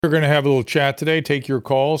We're going to have a little chat today, take your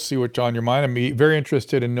calls, see what's on your mind. I'm very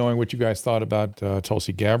interested in knowing what you guys thought about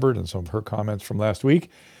Tulsi Gabbard and some of her comments from last week.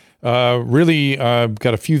 Really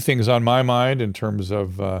got a few things on my mind in terms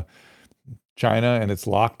of China and its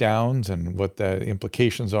lockdowns and what the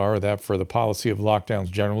implications are of that for the policy of lockdowns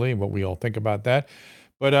generally and what we all think about that.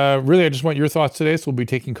 But really, I just want your thoughts today. So we'll be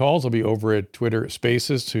taking calls. I'll be over at Twitter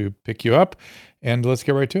Spaces to pick you up. And let's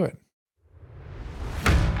get right to it.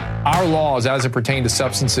 Our laws, as it pertains to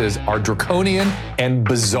substances, are draconian and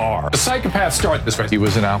bizarre. The psychopaths start this way. He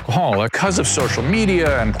was an alcoholic because of social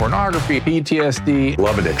media and pornography, PTSD,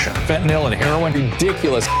 love addiction, fentanyl and heroin.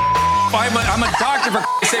 Ridiculous. I'm a doctor, for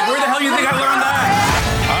sake. Where the hell do you think I learned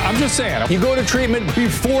that? I'm just saying, you go to treatment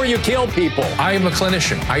before you kill people. I am a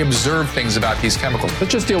clinician. I observe things about these chemicals.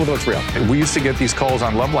 Let's just deal with what's real. We used to get these calls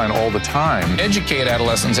on Loveline all the time. Educate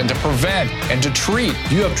adolescents and to prevent and to treat.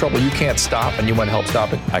 If you have trouble you can't stop and you want to help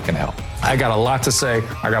stop it, I can help. I got a lot to say.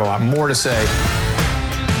 I got a lot more to say.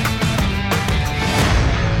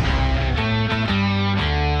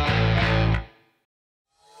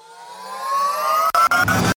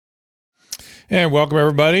 And welcome,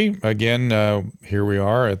 everybody. Again, here we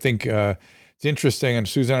are. I think it's interesting, and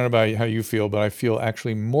Susan, I don't know about how you feel, but I feel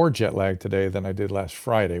actually more jet lagged today than I did last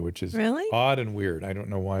Friday, which is really odd and weird. I don't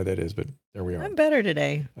know why that is, but there we are. I'm better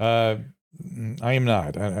today. I am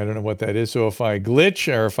not. I don't know what that is. So if I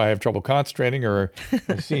glitch or if I have trouble concentrating or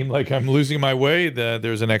I seem like I'm losing my way,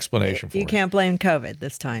 there's an explanation for it. You can't blame COVID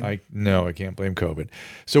this time. No, I can't blame COVID.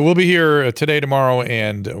 So we'll be here today, tomorrow,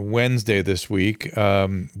 and Wednesday this week.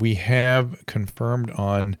 We have confirmed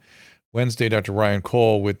on Wednesday Dr. Ryan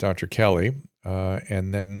Cole with Dr. Kelly.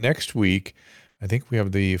 And then next week, I think we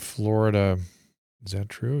have the Florida, is that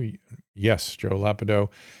true? Yes, Joe Lapido,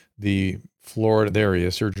 the Florida, there he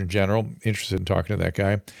is, Surgeon General, interested in talking to that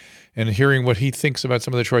guy and hearing what he thinks about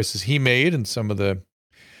some of the choices he made and some of the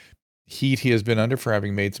heat he has been under for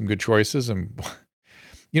having made some good choices. And,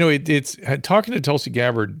 you know, it's talking to Tulsi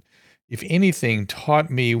Gabbard, if anything, taught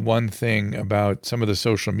me one thing about some of the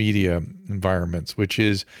social media environments, which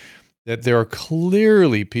is that there are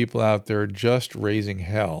clearly people out there just raising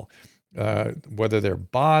hell, whether they're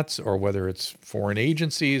bots or whether it's foreign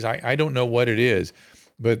agencies. I don't know what it is.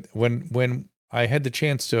 But when I had the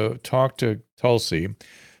chance to talk to Tulsi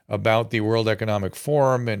about the World Economic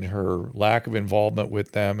Forum and her lack of involvement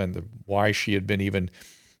with them and why she had been even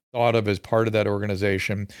thought of as part of that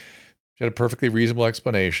organization, she had a perfectly reasonable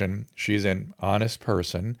explanation. She's an honest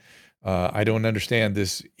person. I don't understand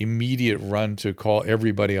this immediate run to call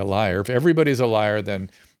everybody a liar. If everybody's a liar,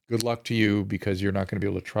 then good luck to you because you're not going to be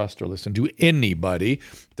able to trust or listen to anybody.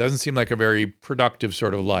 Doesn't seem like a very productive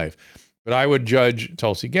sort of life. But I would judge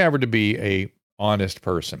Tulsi Gabbard to be a honest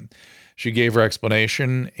person. She gave her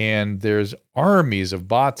explanation, and there's armies of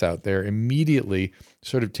bots out there immediately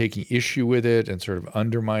sort of taking issue with it and sort of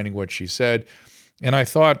undermining what she said. And I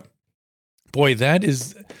thought, boy, that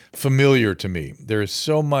is familiar to me. There is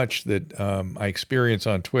so much that I experience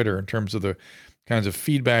on Twitter in terms of the kinds of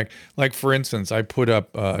feedback. Like, for instance, I put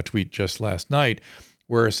up a tweet just last night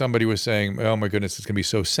where somebody was saying, oh my goodness, it's going to be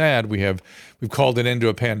so sad. We've called it into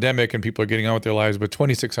a pandemic and people are getting on with their lives, but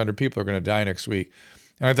 2,600 people are going to die next week.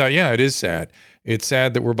 And I thought, yeah, it is sad. It's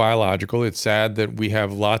sad that we're biological. It's sad that we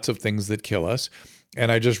have lots of things that kill us.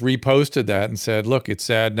 And I just reposted that and said, look, it's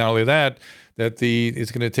sad. Not only that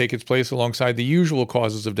it's going to take its place alongside the usual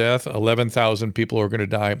causes of death. 11,000 people are going to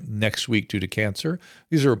die next week due to cancer.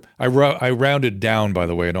 These are, I rounded down, by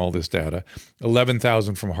the way, in all this data.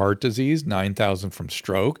 11,000 from heart disease, 9,000 from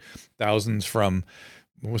stroke, thousands from,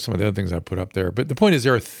 what were some of the other things I put up there? But the point is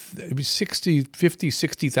there are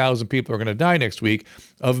 60,000 people are going to die next week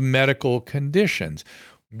of medical conditions.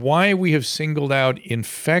 Why we have singled out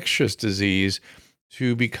infectious disease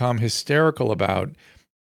to become hysterical about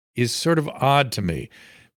is sort of odd to me.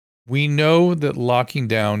 We know that locking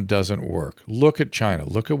down doesn't work. Look at China.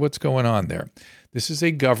 Look at what's going on there. This is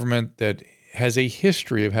a government that has a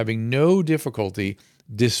history of having no difficulty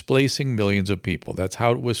displacing millions of people. That's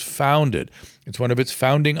how it was founded. It's one of its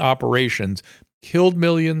founding operations, killed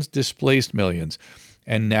millions, displaced millions.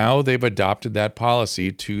 And now they've adopted that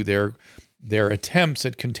policy to their attempts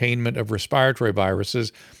at containment of respiratory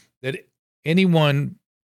viruses that anyone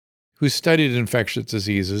who's studied infectious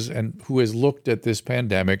diseases and who has looked at this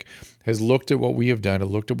pandemic, has looked at what we have done, and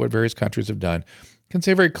looked at what various countries have done, can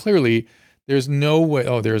say very clearly, there's no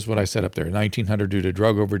way, there's what I said up there, 1,900 due to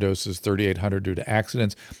drug overdoses, 3,800 due to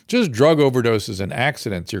accidents. Just drug overdoses and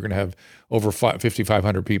accidents, you're going to have over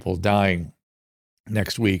 5,500 people dying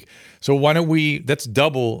next week. So why don't that's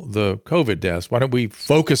double the COVID deaths. Why don't we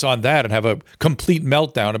focus on that and have a complete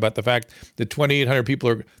meltdown about the fact that 3,800 people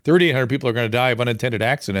are going to die of unintended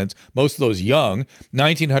accidents, most of those young,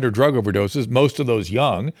 1,900 drug overdoses, most of those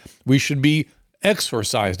young. We should be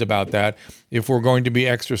exorcised about that if we're going to be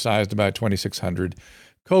exorcised about 2,600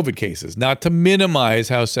 COVID cases. Not to minimize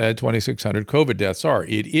how sad 2,600 COVID deaths are.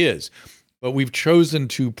 It is. But we've chosen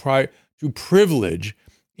to privilege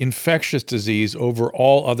infectious disease over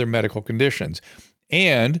all other medical conditions.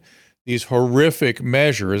 And these horrific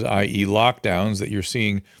measures, i.e. lockdowns, that you're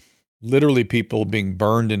seeing literally people being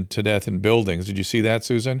burned to death in buildings. Did you see that,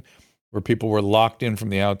 Susan? Where people were locked in from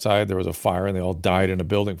the outside. There was a fire and they all died in a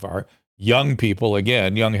building fire. Young people,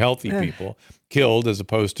 again, young, healthy people killed, as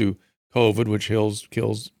opposed to COVID, which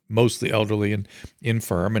kills mostly elderly and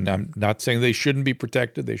infirm. And I'm not saying they shouldn't be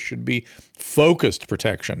protected. They should be focused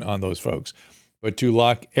protection on those folks. But to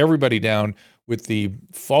lock everybody down with the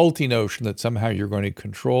faulty notion that somehow you're going to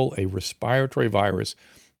control a respiratory virus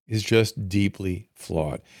is just deeply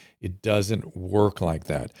flawed. It doesn't work like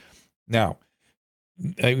that. Now,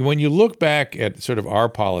 when you look back at sort of our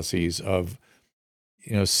policies of,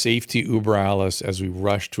 safety uber alles as we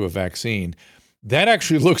rush to a vaccine, that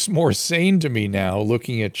actually looks more sane to me now,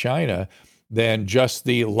 looking at China, than just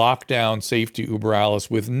the lockdown safety uber alles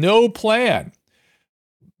with no plan.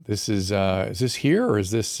 This is this here, or is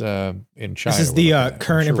this in China? This is the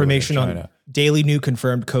current information on daily new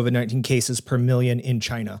confirmed COVID-19 cases per million in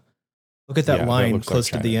China. Look at that line close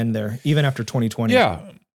to the end there, even after 2020. Yeah,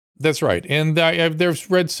 that's right. And I've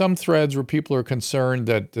read some threads where people are concerned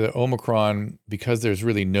that Omicron, because there's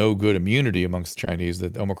really no good immunity amongst the Chinese,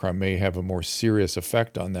 that Omicron may have a more serious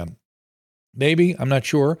effect on them. Maybe, I'm not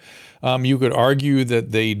sure. You could argue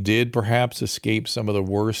that they did perhaps escape some of the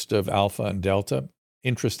worst of Alpha and Delta.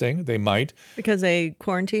 Interesting. They might. Because they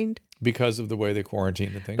quarantined? Because of the way they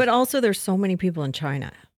quarantined and things. But also there's so many people in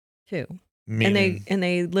China, too. Meaning, and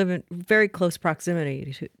they live in very close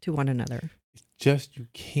proximity to one another. Just, you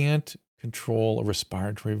can't control a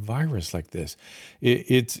respiratory virus like this.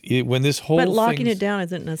 When this whole But locking it down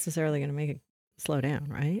isn't necessarily going to make it slow down,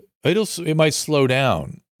 right? It might slow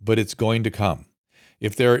down, but it's going to come.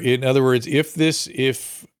 In other words, if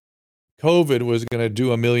COVID was going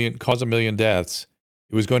to cause 1 million deaths,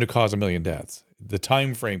 it was going to cause 1 million deaths. The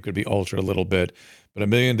time frame could be altered a little bit, but 1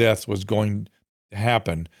 million deaths was going to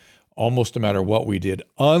happen almost no matter what we did,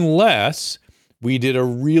 unless we did a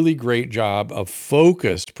really great job of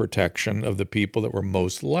focused protection of the people that were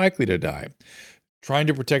most likely to die. Trying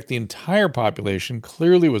to protect the entire population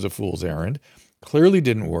clearly was a fool's errand, clearly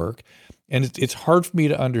didn't work, and it's hard for me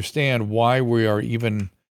to understand why we are even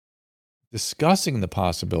discussing the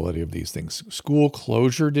possibility of these things. School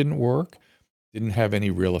closure didn't work, didn't have any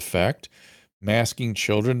real effect. Masking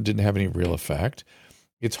children didn't have any real effect.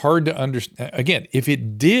 It's hard to understand. Again, if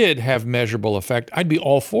it did have measurable effect, I'd be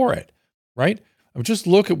all for it, right? Just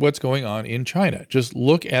look at what's going on in China. Just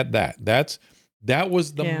look at that. That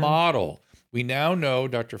was the model. We now know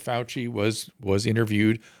Dr. Fauci was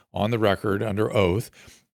interviewed on the record under oath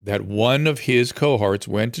that one of his cohorts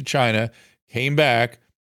went to China, came back,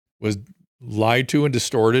 was lied to and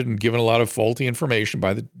distorted and given a lot of faulty information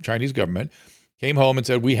by the Chinese government, came home and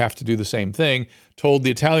said, we have to do the same thing, told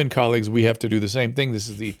the Italian colleagues, we have to do the same thing. This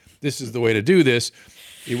is the way to do this.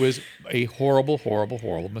 It was a horrible, horrible,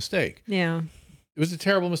 horrible mistake. Yeah. It was a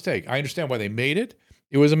terrible mistake. I understand why they made it.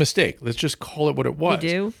 It was a mistake. Let's just call it what it was. You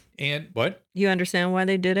do? And what? You understand why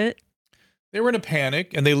they did it? They were in a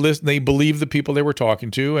panic, and they believed the people they were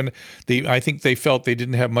talking to, and I think they felt they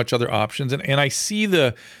didn't have much other options. And I see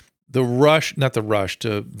the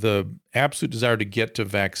absolute desire to get to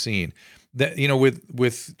vaccine. That,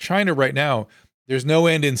 with China right now, there's no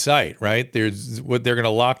end in sight, right? They're going to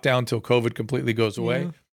lock down until COVID completely goes away.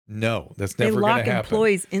 Yeah. No, that's never going to happen. They lock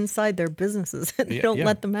employees inside their businesses and they don't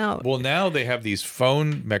let them out. Well, now they have these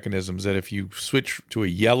phone mechanisms that if you switch to a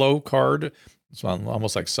yellow card, it's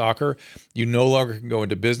almost like soccer, you no longer can go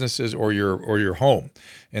into businesses or your home.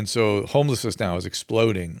 And so homelessness now is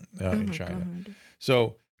exploding in China. God.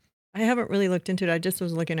 So I haven't really looked into it. I just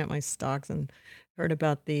was looking at my stocks and heard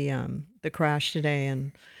about the crash today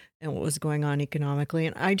and what was going on economically.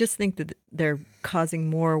 And I just think that they're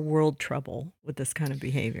causing more world trouble with this kind of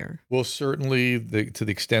behavior. Well, certainly to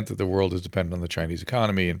the extent that the world is dependent on the Chinese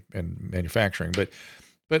economy and manufacturing. But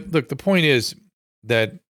look, the point is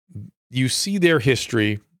that you see their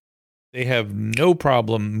history. They have no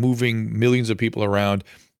problem moving millions of people around,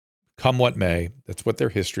 come what may. That's what their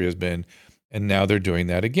history has been. And now they're doing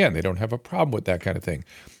that again. They don't have a problem with that kind of thing.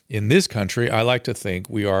 In this country, I like to think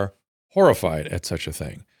we are horrified at such a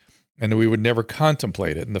thing. and that we would never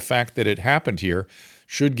contemplate it. And the fact that it happened here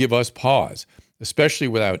should give us pause, especially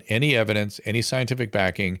without any evidence, any scientific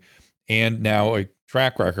backing, and now a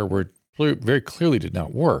track record where it very clearly did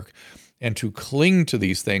not work. And to cling to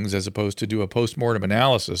these things as opposed to do a postmortem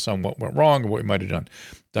analysis on what went wrong or what we might have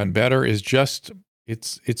done better is just,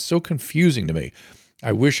 it's so confusing to me.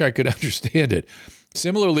 I wish I could understand it.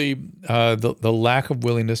 Similarly, the lack of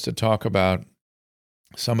willingness to talk about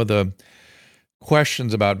some of the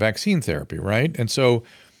questions about vaccine therapy, right? And so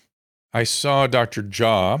I saw Dr.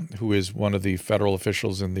 Jha, who is one of the federal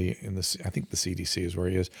officials in the I think the CDC is where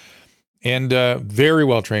he is, and very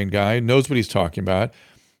well-trained guy, knows what he's talking about,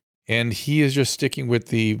 and he is just sticking with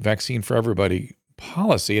the vaccine for everybody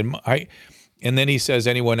policy. And then he says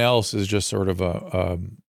anyone else is just sort of a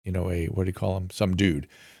what do you call him? Some dude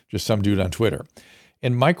on Twitter.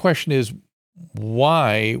 And my question is,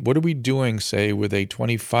 why? What are we doing, say, with a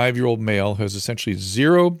 25-year-old male who has essentially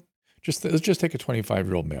zero? Let's just take a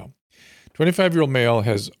 25-year-old male. 25-year-old male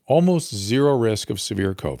has almost zero risk of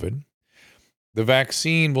severe COVID. The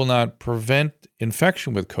vaccine will not prevent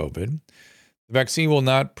infection with COVID. The vaccine will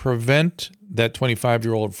not prevent that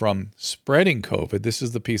 25-year-old from spreading COVID. This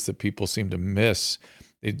is the piece that people seem to miss.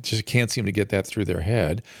 They just can't seem to get that through their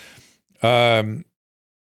head. And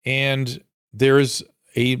there's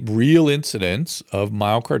a real incidence of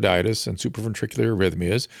myocarditis and supraventricular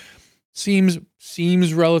arrhythmias.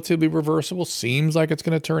 Seems relatively reversible, seems like it's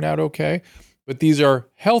going to turn out okay. But these are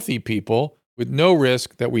healthy people with no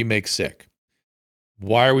risk that we make sick.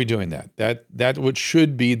 Why are we doing that? That's what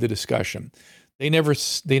should be the discussion. They never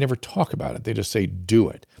talk about it. They just say, do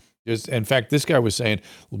it. In fact, this guy was saying,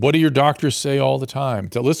 what do your doctors say all the time?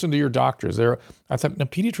 To listen to your doctors. I thought, no,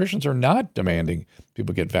 pediatricians are not demanding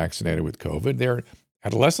people get vaccinated with COVID. Their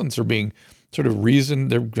adolescents are being sort of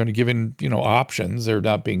reasoned. They're going to give in, options. They're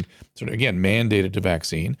not being sort of, again, mandated to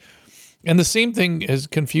vaccine. And the same thing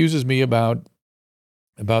confuses me about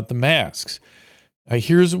the masks.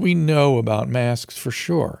 Here's what we know about masks for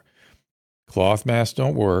sure. Cloth masks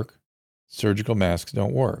don't work. Surgical masks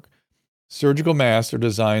don't work. Surgical masks are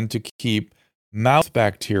designed to keep mouth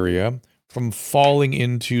bacteria from falling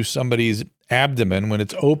into somebody's abdomen when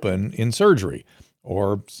it's open in surgery,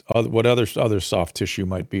 or what other soft tissue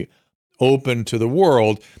might be open to the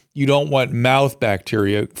world. You don't want mouth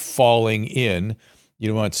bacteria falling in. You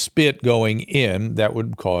don't want spit going in. That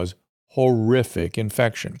would cause horrific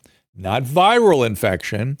infection. Not viral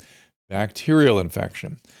infection, bacterial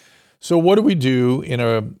infection. So what do we do in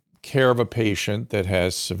a care of a patient that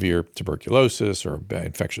has severe tuberculosis or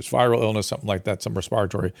infectious viral illness, something like that, some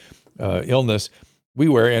respiratory illness? We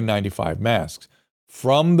wear N95 masks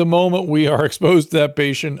from the moment we are exposed to that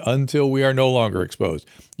patient until we are no longer exposed.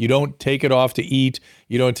 You don't take it off to eat.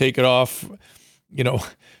 You don't take it off,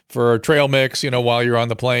 for a trail mix, while you're on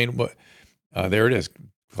the plane. But there it is.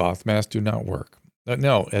 Cloth masks do not work.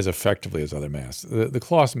 No, as effectively as other masks. The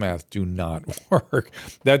cloth masks do not work.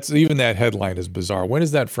 Even that headline is bizarre. When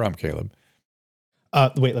is that from, Caleb?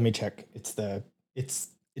 Wait, let me check. It's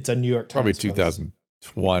a New York Times. Probably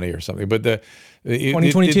 2020 or something. But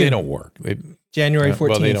 2022. They don't work. January 14th.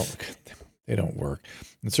 Well, they don't work.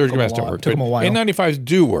 And surgical masks don't work. Took them a while. N95s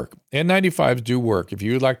do work. N95s do work. If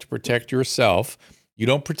you would like to protect yourself, you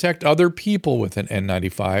don't protect other people with an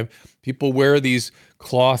N95. People wear these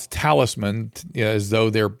cloth talismans as though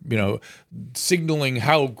they're, signaling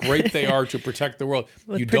how great they are to protect the world.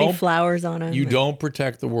 With pretty flowers on them. You don't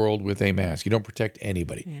protect the world with a mask. You don't protect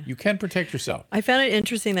anybody. Yeah. You can protect yourself. I found it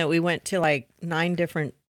interesting that we went to like 9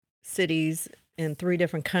 different cities in 3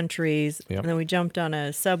 different countries, and then we jumped on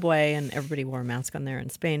a subway, and everybody wore a mask on there in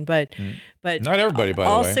Spain. But not everybody, by the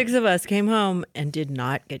way. All 6 of us came home and did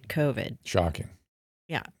not get COVID. Shocking.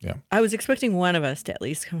 Yeah. I was expecting one of us to at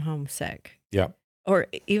least come home sick. Yeah. Or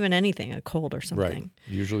even anything, a cold or something. Right.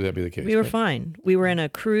 Usually that'd be the case. We were fine. We were in a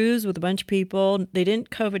cruise with a bunch of people. They didn't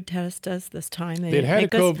COVID test us this time. They'd had a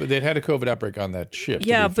COVID outbreak on that ship.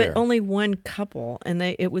 Yeah, but only one couple, and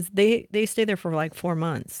they stayed there for like 4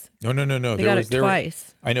 months. No. They got it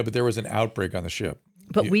twice. I know, but there was an outbreak on the ship.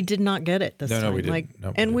 But we did not get it this time. No, we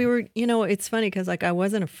didn't. We were, it's funny because I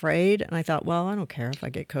wasn't afraid, and I thought, well, I don't care if I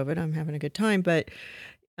get COVID. I'm having a good time. But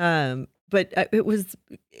it was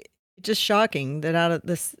just shocking that out of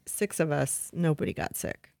the 6 of us, nobody got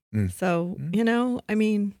sick. So,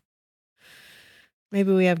 maybe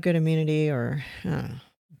we have good immunity or, I don't know.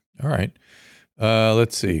 All right.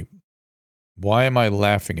 Let's see. Why am I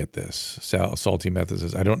laughing at this? Salty Method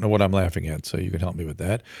says, I don't know what I'm laughing at, so you can help me with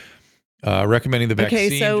that. Recommending the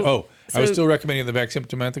vaccine. I was still recommending the vaccine up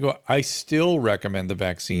to a month ago. I still recommend the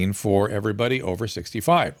vaccine for everybody over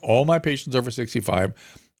 65. All my patients over 65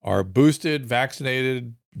 are boosted,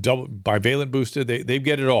 vaccinated, double bivalent boosted. They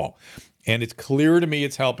get it all. And it's clear to me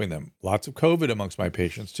it's helping them. Lots of COVID amongst my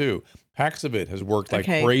patients too. Paxlovid has worked like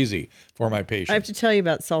crazy for my patients. I have to tell you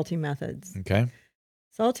about salty methods. Okay.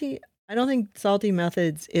 I don't think salty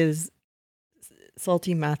methods is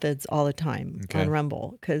salty methods all the time on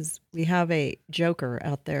Rumble, because we have a joker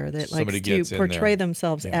out there that likes to portray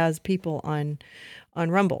themselves as people on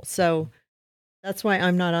Rumble. So that's why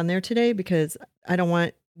I'm not on there today, because I don't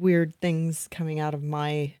want weird things coming out of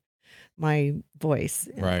my voice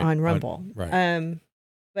on Rumble.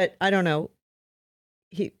 But I don't know.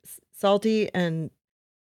 Salty and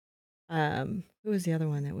who was the other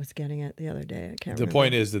one that was getting it the other day? I can't remember. The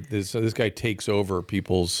point is that this guy takes over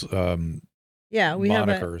people's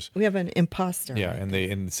monikers. We have an imposter. Yeah,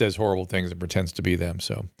 and says horrible things and pretends to be them.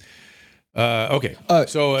 So, okay.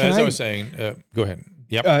 So as I was saying, go ahead.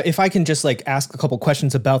 Yep. If I can just ask a couple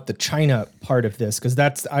questions about the China part of this, because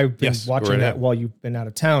I've been watching that while you've been out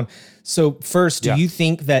of town. So first, do you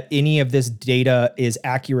think that any of this data is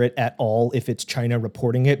accurate at all if it's China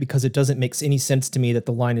reporting it? Because it doesn't make any sense to me that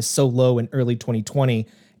the line is so low in early 2020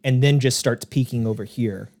 and then just starts peaking over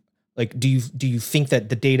here. Do you think that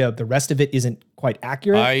the data, the rest of it, isn't quite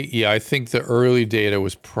accurate? I think the early data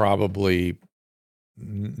was probably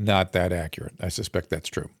not that accurate. I suspect that's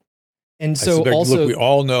true. And so also, look, we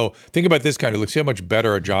all know, think about this kind of, look, see how much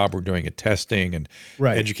better a job we're doing at testing and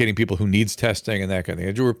educating people who needs testing and that kind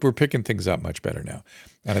of thing. We're picking things up much better now.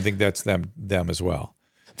 And I think that's them as well.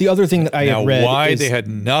 The other thing that I had read why they had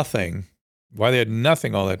nothing all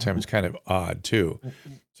that time is kind of odd too.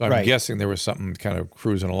 So I'm guessing there was something kind of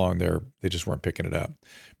cruising along there. They just weren't picking it up.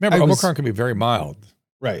 Remember, Omicron can be very mild.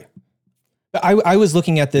 Right. I was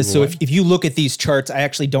looking at this. So if you look at these charts, I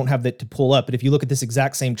actually don't have that to pull up, but if you look at this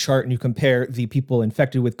exact same chart and you compare the people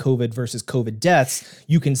infected with COVID versus COVID deaths,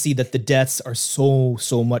 you can see that the deaths are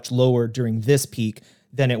so much lower during this peak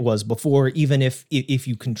than it was before, even if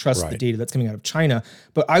you can trust the data that's coming out of China.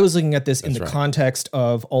 But I was looking at this in the context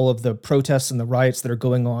of all of the protests and the riots that are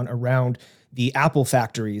going on around the Apple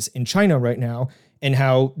factories in China right now, and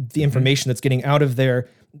how the information that's coming out of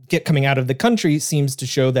the country seems to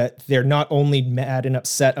show that they're not only mad and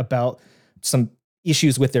upset about some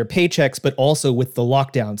issues with their paychecks, but also with the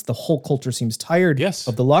lockdowns. The whole culture seems tired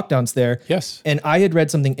of the lockdowns there. Yes. And I had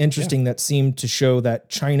read something interesting that seemed to show that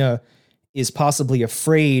China is possibly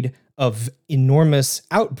afraid of enormous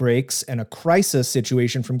outbreaks and a crisis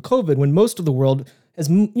situation from COVID, when most of the world has,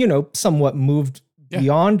 somewhat moved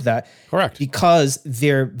beyond that. Correct. Because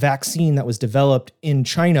their vaccine that was developed in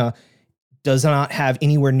China does not have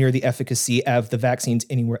anywhere near the efficacy of the vaccines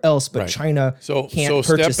anywhere else, but China can't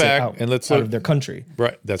purchase it out of their country.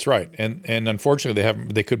 Right, that's right. And unfortunately,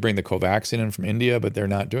 they could bring the Covaxin in from India, but they're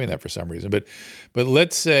not doing that for some reason. But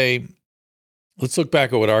let's look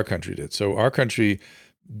back at what our country did. So our country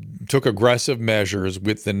took aggressive measures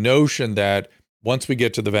with the notion that once we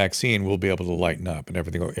get to the vaccine, we'll be able to lighten up and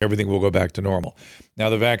everything will go back to normal. Now,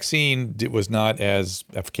 the vaccine was not as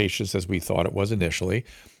efficacious as we thought it was initially,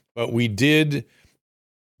 but we did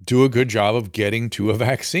do a good job of getting to a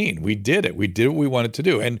vaccine. We did it. We did what we wanted to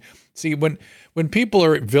do. And see, when people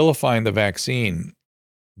are vilifying the vaccine,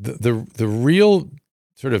 the real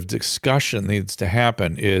sort of discussion needs to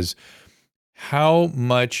happen is how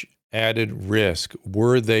much added risk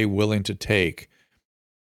were they willing to take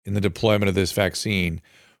in the deployment of this vaccine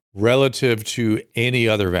relative to any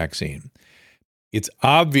other vaccine? It's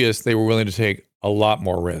obvious they were willing to take a lot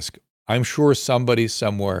more risk. I'm sure somebody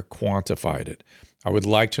somewhere quantified it. I would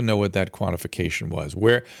like to know what that quantification was.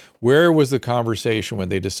 Where was the conversation when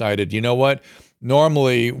they decided, you know what,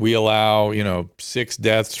 normally we allow, 6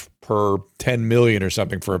 deaths per 10 million or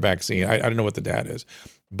something for a vaccine. I don't know what the data is,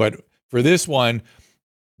 but for this one,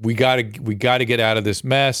 we got to get out of this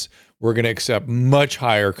mess. We're going to accept much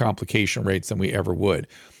higher complication rates than we ever would.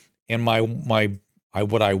 And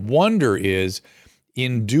what I wonder is,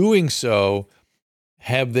 in doing so,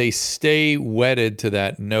 have they stay wedded to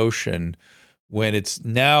that notion when it's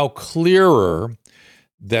now clearer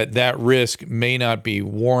that risk may not be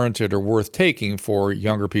warranted or worth taking for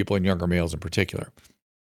younger people and younger males in particular?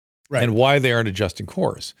 Right. And why they aren't adjusting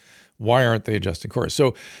course. Why aren't they adjusting course?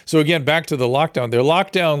 So again, back to the lockdown. Their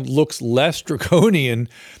lockdown looks less draconian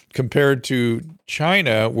compared to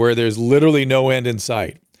China, where there's literally no end in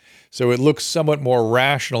sight. So it looks somewhat more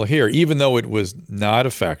rational here, even though it was not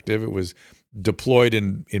effective. It was deployed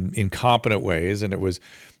in incompetent ways, and it was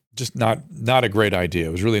just not a great idea.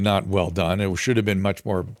 It was really not well done. It should have been much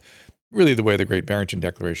more really the way the Great Barrington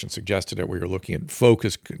Declaration suggested it, where you're looking at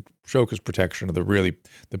focus protection of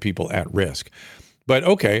the people at risk. But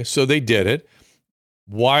okay, so they did it.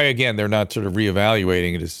 Why, again, they're not sort of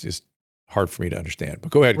reevaluating it is hard for me to understand. But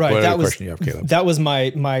go ahead. Right. What other question you have, Caleb? That was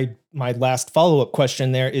my last follow-up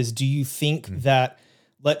question there is, do you think that,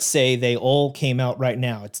 let's say they all came out right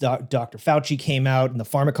now, it's Dr. Fauci came out and the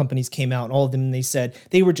pharma companies came out and all of them, and they said,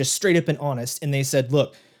 they were just straight up and honest. And they said,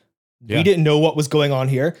 look, we didn't know what was going on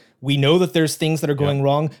here. We know that there's things that are going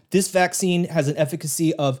wrong. This vaccine has an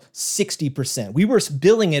efficacy of 60%. We were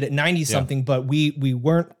billing it at 90 something, but we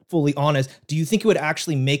weren't fully honest. Do you think it would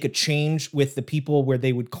actually make a change with the people where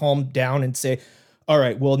they would calm down and say, all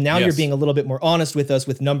right, well, now you're being a little bit more honest with us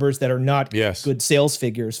with numbers that are not good sales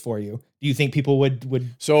figures for you? Do you think people would gain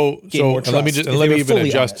more trust? Let me even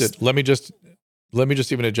adjust it. Let me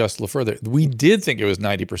just even adjust a little further. We did think it was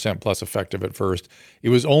 90% plus effective at first. It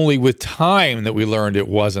was only with time that we learned it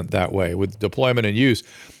wasn't that way with deployment and use.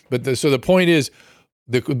 But so the point is,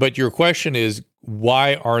 but your question is,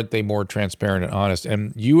 why aren't they more transparent and honest?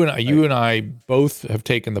 And you and I both have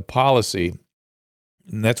taken the policy,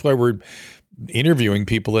 and that's why we're interviewing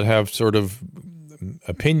people that have sort of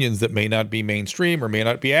opinions that may not be mainstream or may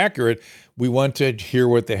not be accurate. We want to hear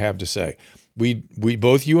what they have to say. We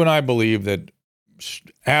both, you and I, believe that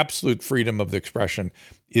absolute freedom of the expression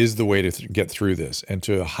is the way to get through this, and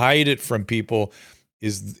to hide it from people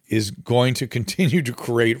is going to continue to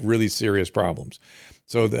create really serious problems.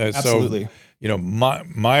 So, absolutely. So,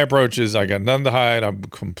 my approach is, I got nothing to hide. I'm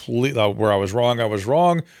completely, where I was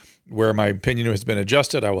wrong. Where my opinion has been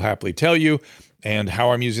adjusted, I will happily tell you. And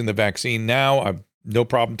how I'm using the vaccine now, I've no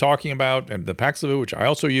problem talking about, and the Paxlovid, which I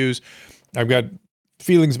also use. I've got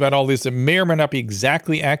feelings about all this that may or may not be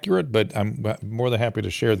exactly accurate, but I'm more than happy to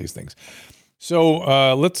share these things.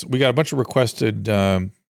 So we got a bunch of requested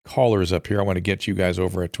callers up here. I want to get you guys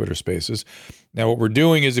over at Twitter Spaces. Now, what we're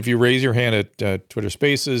doing is, if you raise your hand at Twitter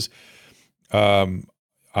Spaces,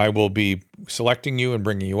 I will be selecting you and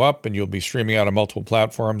bringing you up, and you'll be streaming out on multiple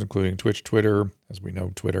platforms, including Twitch, Twitter, as we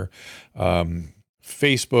know, Twitter,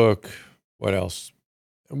 Facebook, what else?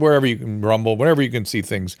 Wherever you can, Rumble, wherever you can see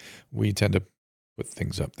things, we tend to put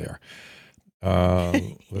things up there.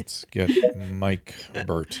 Let's get Mike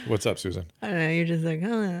Burt. What's up, Susan? I don't know. You're just like,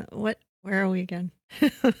 what? Where are we again?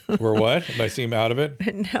 We're what? Did I seem out of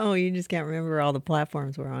it? No, you just can't remember all the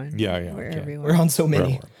platforms we're on. Yeah. We're Okay. everywhere. We're on so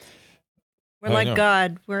many. We're like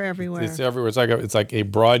God. We're everywhere. It's everywhere. It's like a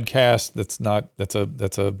broadcast that's a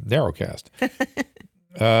narrowcast.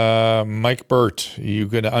 Mike Burt, you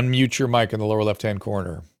can unmute your mic in the lower left-hand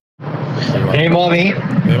corner. Hey, mommy.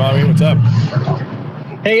 Hey, mommy. What's up?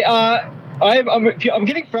 Hey, I'm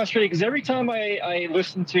getting frustrated because every time I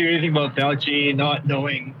listen to anything about Fauci not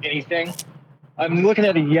knowing anything, I'm looking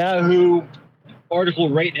at a Yahoo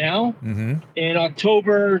article right now. In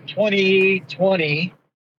October 2020,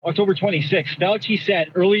 October 26th, Fauci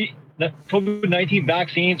said that COVID-19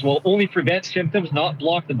 vaccines will only prevent symptoms, not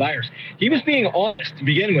block the virus. He was being honest to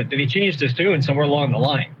begin with, and he changed his tune somewhere along the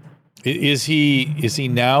line. Is he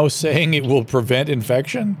now saying it will prevent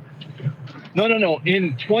infection? No.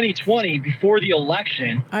 In 2020, before the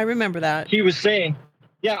election, I remember that. He was saying,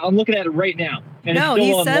 yeah, I'm looking at it right now. And no, it's still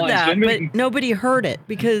he online. said that, So but nobody heard it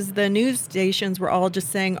because the news stations were all just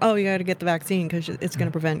saying, oh, you got to get the vaccine because it's going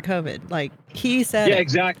to prevent COVID. Like, he said Yeah,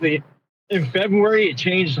 exactly. In February, it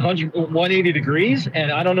changed 180 degrees,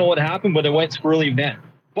 and I don't know what happened, but it went squirrely then.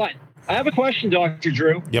 But I have a question, Dr.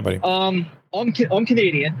 Drew. Yeah, buddy. I'm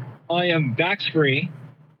Canadian. I am vax-free,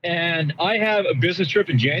 and I have a business trip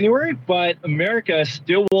in January, but America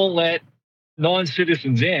still won't let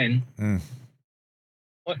non-citizens in.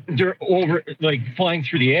 They're over, like, flying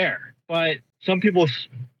through the air. But some people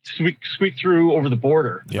squeak through over the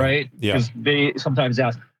border, right? Yeah. Because they sometimes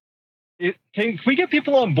ask. Can we get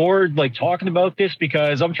people on board, like, talking about this?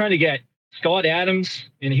 Because I'm trying to get Scott Adams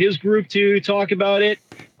and his group to talk about it.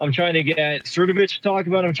 I'm trying to get Cernovich to talk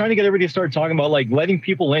about it. I'm trying to get everybody to start talking about, like, letting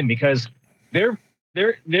people in, because their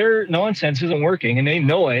nonsense isn't working, and they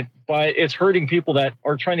know it, but it's hurting people that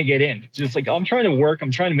are trying to get in. It's just like, I'm trying to work.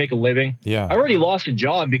 I'm trying to make a living. Yeah. I already lost a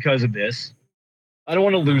job because of this. I don't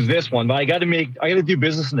want to lose this one, but I got to do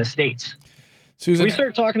business in the States. Susan, can we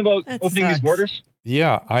start talking about opening these borders?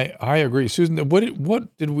 Yeah, I agree. Susan, what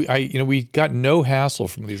did we, we got no hassle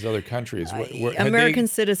from these other countries. American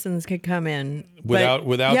citizens could come in without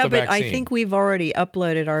the vaccine. Yeah, but I think we've already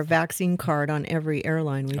uploaded our vaccine card on every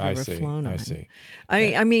airline we've ever flown on. I see.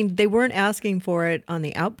 I mean, they weren't asking for it on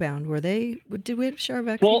the outbound, were they? Did we have to show our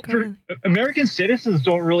vaccine card? American citizens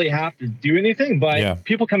don't really have to do anything, but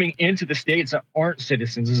people coming into the States that aren't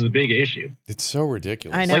citizens is a big issue. It's so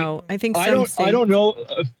ridiculous. I know. Like, I think I don't know.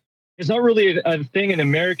 It's not really a thing in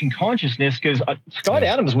American consciousness, because Scott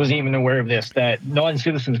Adams wasn't even aware of this, that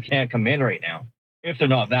non-citizens can't come in right now if they're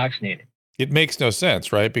not vaccinated. It makes no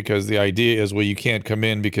sense, right? Because the idea is, well, you can't come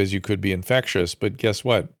in because you could be infectious. But guess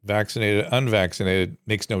what? Vaccinated, unvaccinated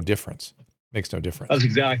makes no difference. Makes no difference. That's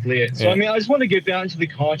exactly it. So, Yeah. I mean, I just want to get down to the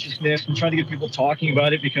consciousness and try to get people talking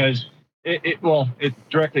about it because it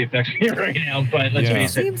directly affects me right now, but let's Yeah.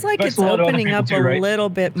 face it. Seems like affects it's a lot of other opening people up too, a right? little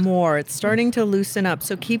bit more. It's starting to loosen up.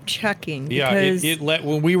 So keep checking. Yeah, Because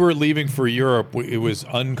when we were leaving for Europe, it was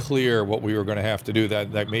unclear what we were going to have to do.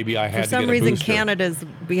 That maybe I had for some to get a reason, booster. Canada's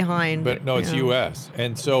behind. But no, it's you know. U.S.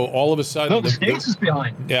 And so all of a sudden, No, the States is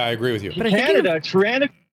behind. Yeah, I agree with you. But I think Canada,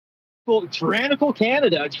 tyrannical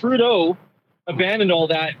Canada, Trudeau abandoned all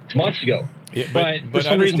that months ago. Yeah, but for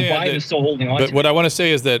some reason, understand Biden is still holding on But to what it. I want to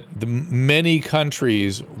say is that many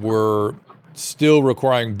countries were still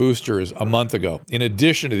requiring boosters a month ago, in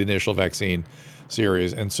addition to the initial vaccine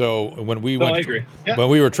series. And so when we I agree. Yeah. when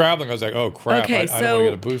we were traveling, I was like, oh crap, Okay, I don't want so to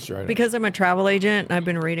get a booster. because I'm a travel agent, I've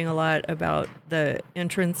been reading a lot about the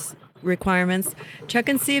entrance requirements. Check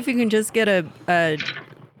and see if you can just get a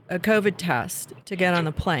COVID test to get on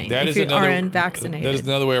the plane That if is you another, are unvaccinated. That is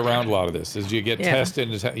another way around a lot of this. Is you get Yeah. tested,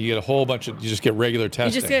 and you get a whole bunch of, you just get regular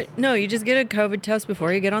testing. You just get a COVID test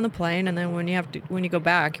before you get on the plane, and then when you go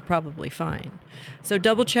back, you're probably fine. So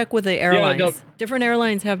double check with the airlines. no. Different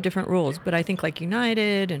airlines have different rules, but I think like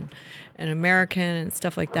United and American and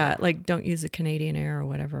stuff like that. Like don't use a Canadian Air or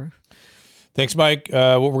whatever. Thanks, Mike.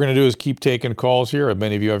 What we're going to do is keep taking calls here. If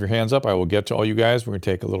many of you have your hands up, I will get to all you guys. We're going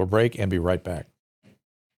to take a little break and be right back.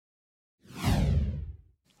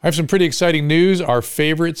 I have some pretty exciting news. Our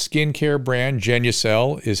favorite skincare brand,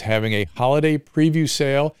 Genucel, is having a holiday preview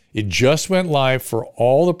sale. It just went live for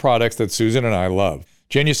all the products that Susan and I love.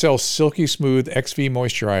 Genucel's Silky Smooth XV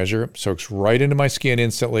Moisturizer soaks right into my skin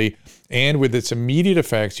instantly, and with its immediate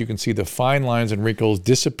effects, you can see the fine lines and wrinkles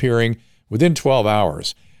disappearing within 12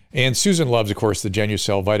 hours. And Susan loves, of course, the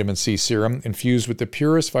Genucel Vitamin C Serum, infused with the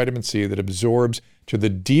purest vitamin C that absorbs to the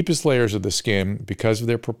deepest layers of the skin because of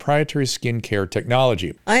their proprietary skincare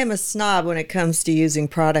technology. I am a snob when it comes to using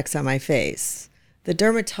products on my face. The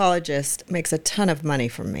dermatologist makes a ton of money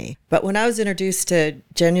from me. But when I was introduced to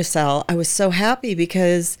Genucel, I was so happy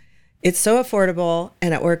because it's so affordable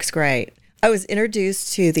and it works great. I was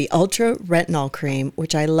introduced to the Ultra Retinol Cream,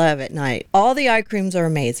 which I love at night. All the eye creams are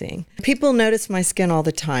amazing. People notice my skin all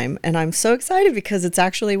the time, and I'm so excited because it's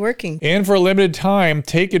actually working. And for a limited time,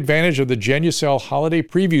 take advantage of the Genucel Holiday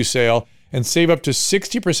Preview Sale and save up to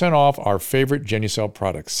 60% off our favorite Genucel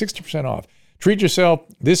products. 60% off. Treat yourself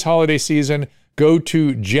this holiday season. Go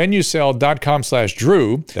to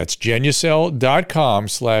genucel.com/Drew. That's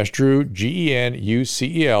genucel.com/Drew,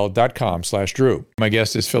 genucel.com/Drew. My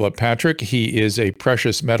guest is Philip Patrick. He is a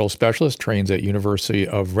precious metal specialist, trains at University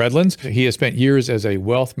of Redlands. He has spent years as a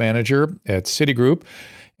wealth manager at Citigroup,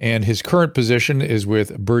 and his current position is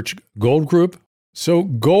with Birch Gold Group. So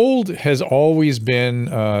gold has always been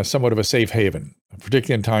somewhat of a safe haven,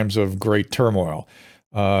 particularly in times of great turmoil,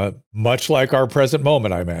 much like our present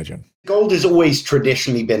moment, I imagine. Gold has always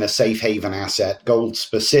traditionally been a safe haven asset. Gold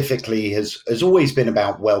specifically has always been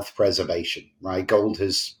about wealth preservation, right? Gold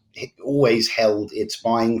has always held its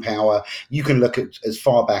buying power. You can look at as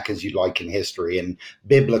far back as you like in history. In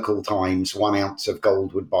biblical times, 1 ounce of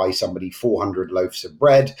gold would buy somebody 400 loaves of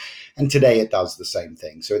bread. And today it does the same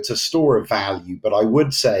thing. So it's a store of value. But I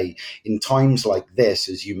would say in times like this,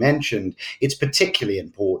 as you mentioned, it's particularly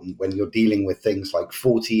important when you're dealing with things like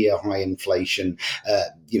 40-year high inflation,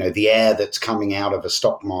 the air that's coming out of a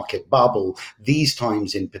stock market bubble. These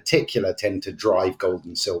times in particular tend to drive gold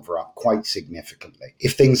and silver up quite significantly.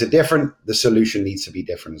 If things are different, the solution needs to be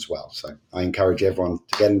different as well. So I encourage everyone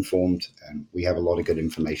to get informed, and we have a lot of good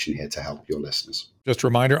information here to help your listeners. Just a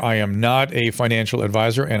reminder, I am not a financial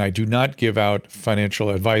advisor, and I do not give out financial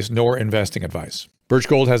advice nor investing advice. Birch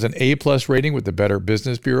Gold has an A+ rating with the Better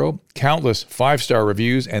Business Bureau, countless 5-star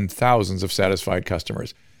reviews, and thousands of satisfied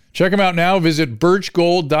customers. Check them out now. Visit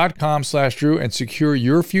birchgold.com/Drew and secure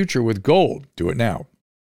your future with gold. Do it now.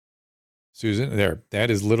 Susan, there. That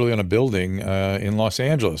is literally on a building in Los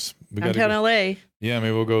Angeles. We gotta Downtown LA. Yeah,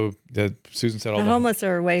 maybe we'll go. Susan said all The homeless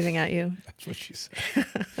are waving at you. That's what she said.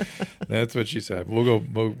 That's what she said. We'll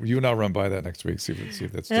go. You and I'll run by that next week. See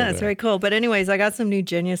if that's still Yeah, there. it's very cool. But anyways, I got some new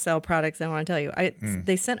Genucel products I want to tell you.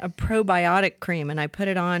 They sent a probiotic cream, and I put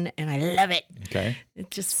it on, and I love it. Okay. It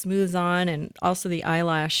just smooths on, and also the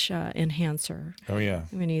eyelash enhancer. Oh yeah.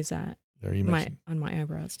 I'm gonna use that There you mentioned. on my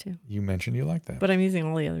eyebrows too. You mentioned you like that. But I'm using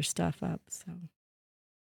all the other stuff up, so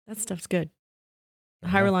that stuff's good. The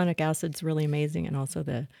hyaluronic acid's really amazing, and also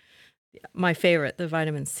my favorite, the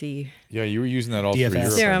vitamin C. Yeah, you were using that all through DFS. Europe,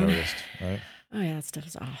 I Serum. noticed, right? Oh yeah, that stuff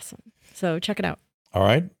is awesome. So check it out. All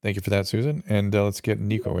right. Thank you for that, Susan. And let's get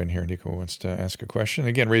Nico in here. Nico wants to ask a question.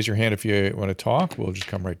 Again, raise your hand if you want to talk. We'll just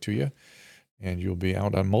come right to you. And you'll be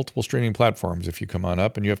out on multiple streaming platforms if you come on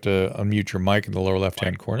up. And you have to unmute your mic in the lower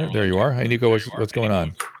left-hand corner. There you are. Hi, Nico. What's going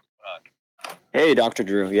on? Hey, Dr.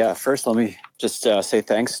 Drew. Yeah, first let me just say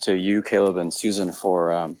thanks to you, Caleb, and Susan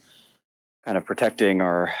for kind of protecting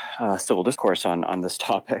our civil discourse on this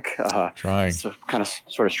topic. Trying. It's kind of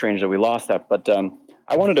sort of strange that we lost that, but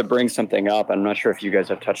I wanted to bring something up. I'm not sure if you guys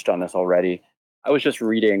have touched on this already. I was just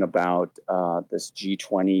reading about this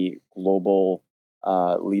G20 global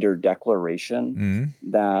leader declaration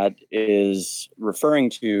that is referring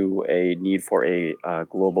to a need for a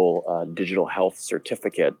global digital health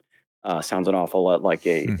certificate. Sounds an awful lot like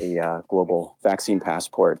a global vaccine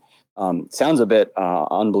passport. Sounds a bit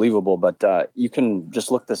unbelievable, but you can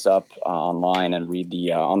just look this up online and read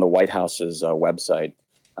on the White House's website.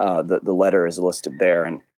 The letter is listed there,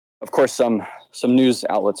 and of course, some news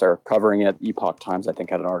outlets are covering it. Epoch Times, I think,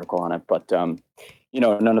 had an article on it, but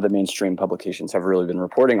none of the mainstream publications have really been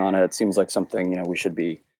reporting on it. It seems like something we should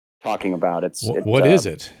be talking about. What is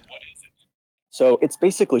it? So it's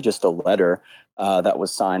basically just a letter that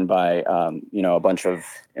was signed by a bunch of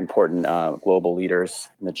important global leaders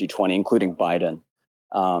in the G20, including Biden,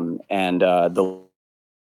 and the.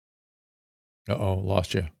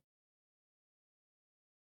 Lost you.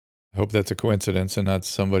 I hope that's a coincidence and not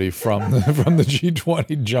somebody from the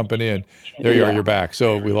G20 jumping in. There you are. You're back.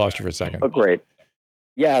 So we lost you for a second. Oh, great.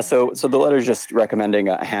 Yeah. So the letter is just recommending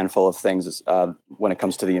a handful of things when it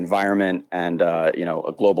comes to the environment and a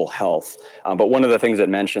global health. But one of the things it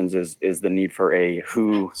mentions is the need for a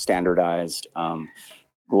WHO standardized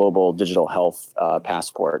global digital health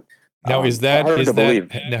passport. Now, now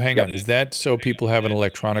hang on. Is that so people have an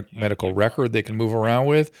electronic medical record they can move around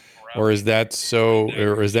with? Or is that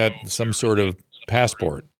some sort of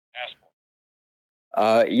passport?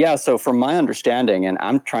 Yeah. So from my understanding, and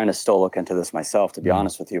I'm trying to still look into this myself, to be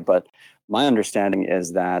honest with you, but my understanding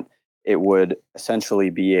is that it would essentially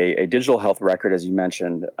be a digital health record, as you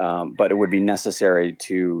mentioned, but it would be necessary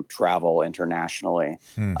to travel internationally.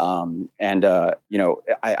 I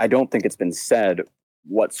don't think it's been said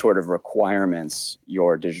what sort of requirements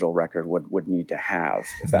your digital record would need to have,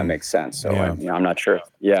 if that makes sense. So I'm not sure.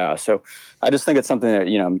 Yeah. So I just think it's something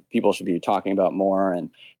that, people should be talking about more, and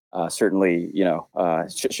certainly,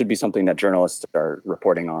 should be something that journalists are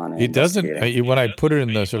reporting on. It doesn't, when I put it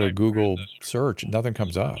in the sort of Google search, nothing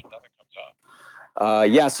comes up.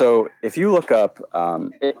 So if you look up,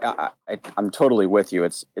 I'm totally with you.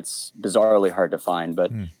 It's bizarrely hard to find,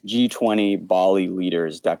 but G20 Bali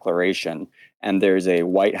Leaders Declaration, and there's a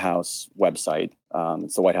White House website.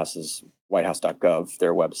 It's the whitehouse.gov,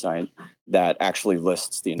 their website, that actually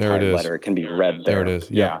lists the entire letter. It can be read there. There it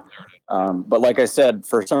is. Yeah. But like I said,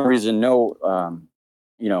 for some reason, no,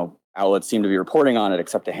 outlets seem to be reporting on it,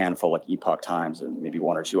 except a handful like Epoch Times and maybe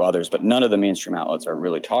one or two others. But none of the mainstream outlets are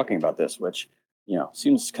really talking about this, which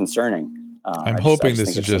seems concerning. I'm hoping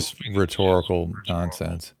this is just rhetorical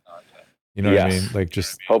nonsense. You know what I mean? Like,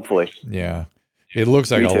 just hopefully. Yeah. It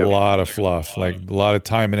looks like a lot of fluff. Like a lot of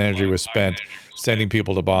time and energy was spent sending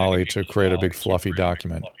people to Bali to create a big fluffy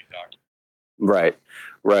document. Right.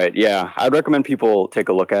 Yeah. I'd recommend people take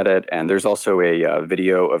a look at it. And there's also a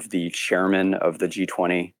video of the chairman of the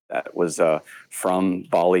G20 that was from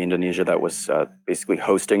Bali, Indonesia, that was basically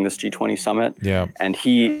hosting this G20 summit. Yeah. And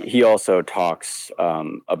he also talks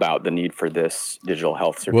about the need for this digital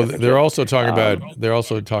health certificate. Well, they're also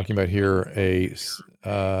talking about here a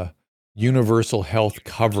universal health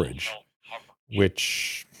coverage,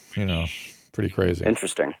 which, pretty crazy.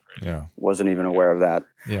 Interesting. Yeah. Wasn't even aware of that.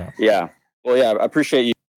 Yeah. Yeah. Well, yeah, I appreciate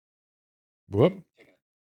you. Whoop.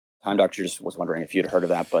 Time Doctor, just was wondering if you'd heard of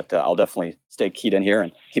that, but I'll definitely stay keyed in here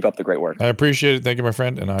and keep up the great work. I appreciate it. Thank you, my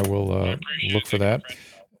friend. And I will look for that.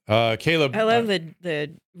 Caleb. I love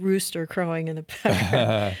the rooster crowing in the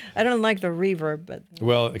background. I don't like the reverb, but.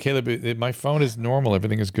 Well, Caleb, my phone is normal.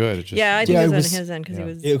 Everything is good. It's just, I think it was on his end because he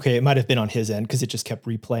was. Okay, it might have been on his end because it just kept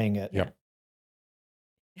replaying it. Yep.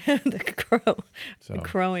 The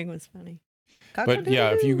crowing was funny. But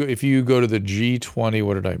yeah, if you go to the G20,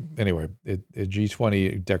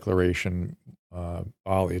 G20 declaration,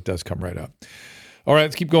 Bali, it does come right up. All right,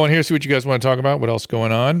 let's keep going here. See what you guys want to talk about. What else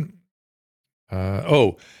going on?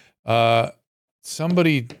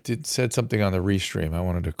 Somebody said something on the restream. I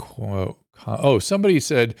wanted to quote. Somebody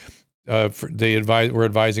said we're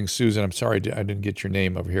advising Susan. I'm sorry, I didn't get your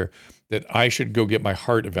name over here. That I should go get my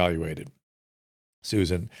heart evaluated.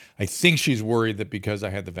 Susan, I think she's worried that because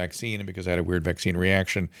I had the vaccine and because I had a weird vaccine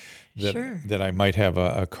reaction, that I might have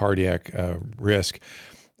a cardiac risk.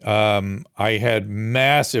 I had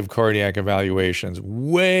massive cardiac evaluations,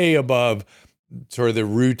 way above sort of the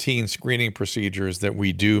routine screening procedures that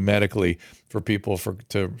we do medically for people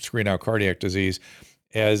to screen out cardiac disease,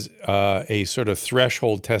 as a sort of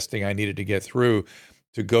threshold testing I needed to get through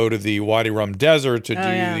to go to the Wadi Rum Desert to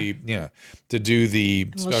do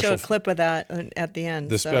the We'll show a clip of that at the end.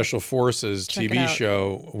 The Special Forces check TV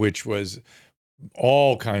show, which was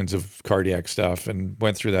all kinds of cardiac stuff, and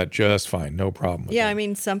went through that just fine, no problem with that. I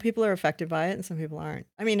mean, some people are affected by it and some people aren't.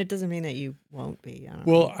 I mean, it doesn't mean that you won't be. I don't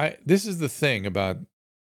know. This is the thing about,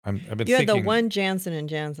 I've been thinking. You had the one Janssen and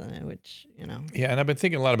Janssen, which, Yeah, and I've been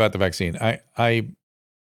thinking a lot about the vaccine.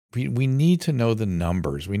 We need to know the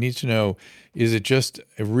numbers. We need to know, is it just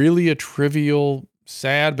really a trivial,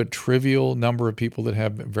 sad but trivial number of people that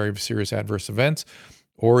have very serious adverse events?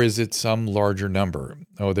 Or is it some larger number?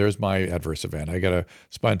 Oh, there's my adverse event. I got a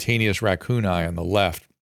spontaneous raccoon eye on the left,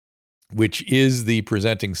 which is the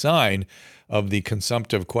presenting sign of the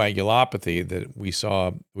consumptive coagulopathy that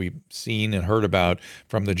we've seen and heard about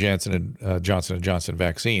from the Johnson & Johnson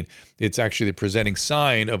vaccine. It's actually the presenting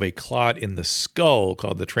sign of a clot in the skull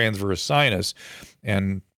called the transverse sinus,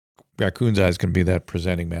 and raccoon's eyes can be that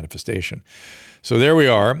presenting manifestation. So there we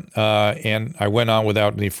are, and I went on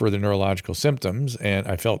without any further neurological symptoms, and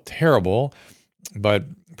I felt terrible, but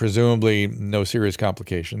presumably no serious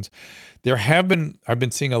complications. I've been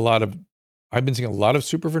seeing a lot of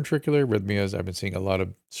supraventricular arrhythmias. I've been seeing a lot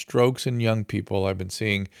of strokes in young people. I've been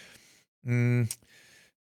seeing,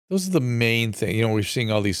 those are the main thing. We're seeing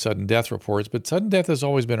all these sudden death reports, but sudden death has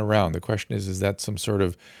always been around. The question is that some sort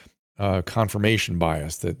of confirmation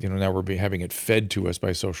bias that, now we're having it fed to us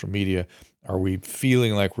by social media? Are we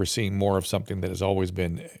feeling like we're seeing more of something that has always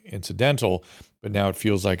been incidental, but now it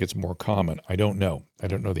feels like it's more common? I don't know. I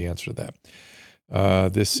don't know the answer to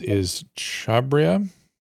that. This is Chabria.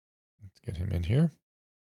 Let's get him in here.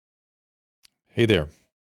 Hey there.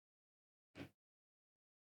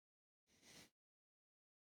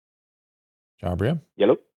 Chabria.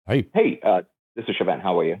 Hello. Hi. Hey, this is Shaban.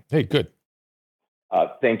 How are you? Hey, good.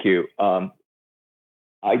 Thank you.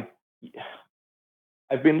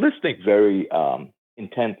 I've been listening very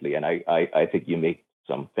intently, and I think you make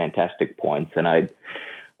some fantastic points. And I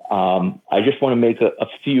just want to make a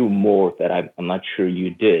few more that I'm not sure you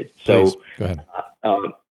did. So, please, go ahead.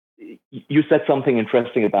 You said something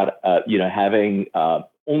interesting about having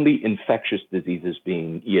only infectious diseases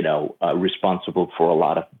being responsible for a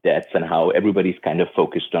lot of deaths, and how everybody's kind of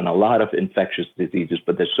focused on a lot of infectious diseases,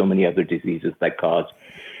 but there's so many other diseases that cause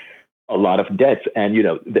a lot of deaths. And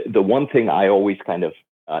the one thing I always kind of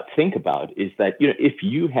think about is that if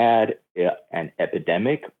you had an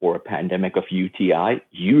epidemic or a pandemic of UTI,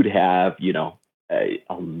 you'd have a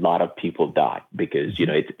lot of people die, because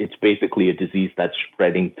it's basically a disease that's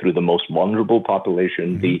spreading through the most vulnerable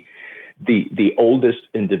population, the oldest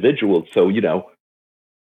individuals. So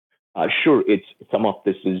sure, it's some of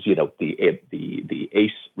this is the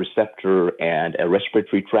ACE receptor and a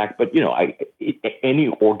respiratory tract, but any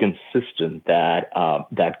organ system that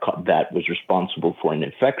was responsible for an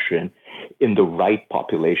infection in the right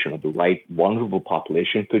population or the right vulnerable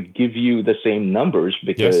population could give you the same numbers,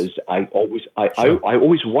 because yes. I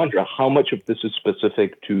always wonder how much of this is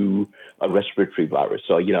specific to a respiratory virus.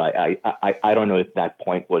 So I don't know if that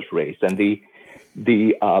point was raised. And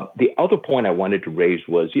the other point I wanted to raise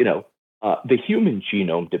was, the human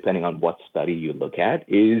genome, depending on what study you look at,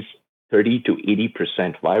 is 30 to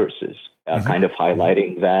 80% viruses, kind of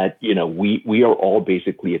highlighting that, we are all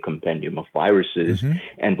basically a compendium of viruses,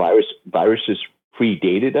 and viruses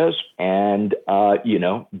predated us, and,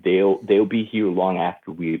 they'll be here long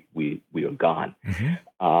after we are gone.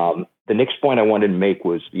 The next point I wanted to make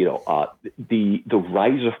was, the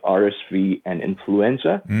rise of RSV and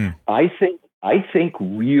influenza, I think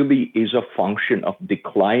really is a function of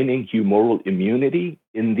declining humoral immunity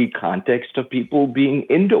in the context of people being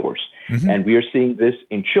indoors. And we are seeing this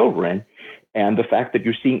in children, and the fact that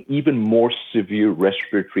you're seeing even more severe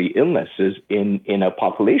respiratory illnesses in a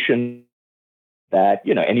population that,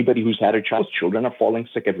 anybody who's had a child, children are falling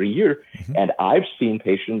sick every year. And I've seen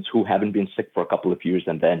patients who haven't been sick for a couple of years,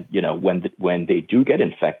 and then, when they do get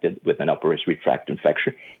infected with an upper respiratory tract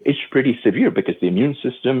infection, it's pretty severe because the immune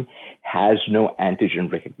system has no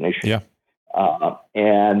antigen recognition. Yeah.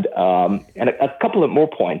 And a couple of more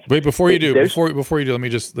points. Wait, before you do, let's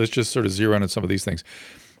just sort of zero in on some of these things.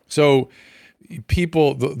 So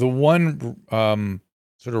people, the one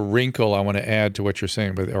sort of wrinkle I want to add to what you're saying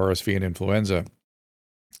about RSV and influenza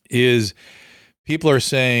is people are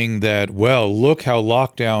saying that, well, look how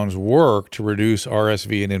lockdowns work to reduce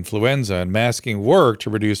RSV and influenza, and masking work to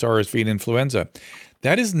reduce RSV and influenza.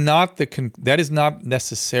 That is not that is not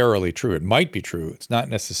necessarily true. It might be true. It's not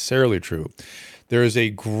necessarily true. There is a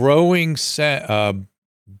growing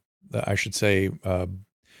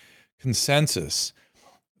consensus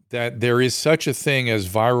that there is such a thing as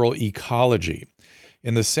viral ecology,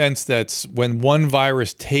 in the sense that when one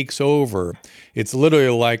virus takes over, it's literally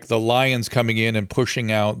like the lions coming in and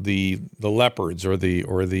pushing out the leopards or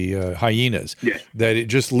the hyenas. Yes. That it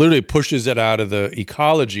just literally pushes it out of the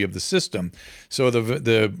ecology of the system. So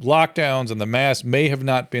the lockdowns and the masks may have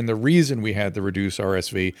not been the reason we had to reduce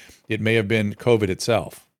RSV. It may have been COVID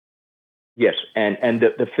itself. Yes, and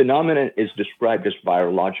the phenomenon is described as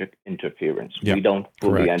virologic interference. Yep. We don't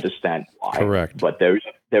fully Correct. understand why. Correct. But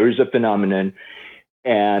there is a phenomenon,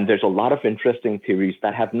 and there's a lot of interesting theories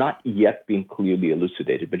that have not yet been clearly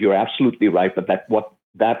elucidated. But you're absolutely right. But what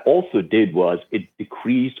that also did was it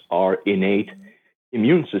decreased our innate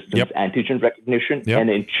immune system's Yep. antigen recognition. Yep. And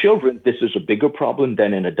in children, this is a bigger problem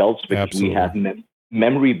than in adults, because Absolutely. we have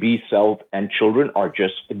memory B cells, and children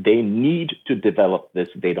they need to develop this.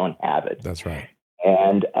 They don't have it. That's right.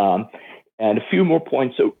 And a few more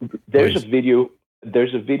points. So there's Please.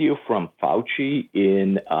 a video from Fauci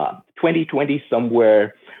in 2020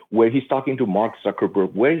 somewhere where he's talking to Mark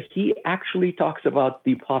Zuckerberg, where he actually talks about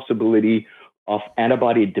the possibility of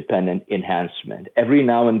antibody-dependent enhancement. Every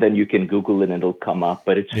now and then you can Google it and it'll come up,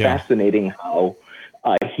 but it's fascinating how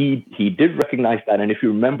he did recognize that. And if you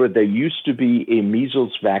remember, there used to be a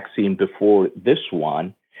measles vaccine before this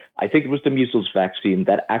one. I think it was the measles vaccine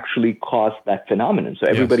that actually caused that phenomenon. So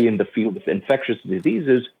everybody in the field of infectious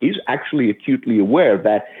diseases is actually acutely aware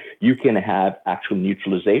that you can have actual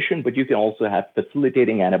neutralization, but you can also have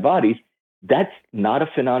facilitating antibodies. That's not a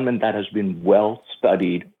phenomenon that has been well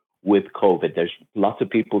studied with COVID. There's lots of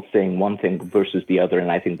people saying one thing versus the other,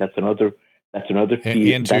 and I think that's another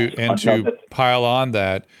key. And to pile on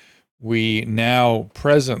that, we now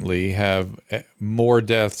presently have more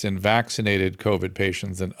deaths in vaccinated COVID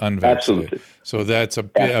patients than unvaccinated. Absolutely. So that's a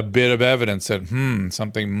bit of evidence that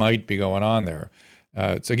something might be going on there.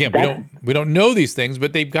 So again, we don't know these things,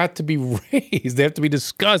 but they've got to be raised. They have to be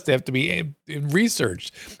discussed. They have to be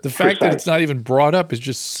researched. The fact that it's not even brought up is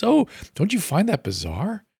just so. Don't you find that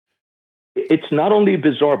bizarre? It's not only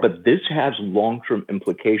bizarre, but this has long-term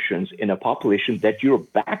implications in a population that you're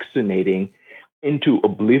vaccinating into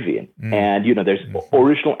oblivion. And, there's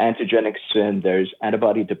original antigenic sin, there's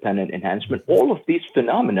antibody-dependent enhancement. All of these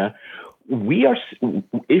phenomena,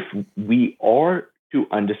 if we are to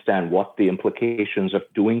understand what the implications of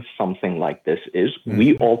doing something like this is,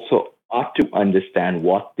 we also ought to understand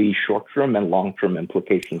what the short-term and long-term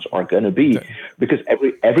implications are going to be, because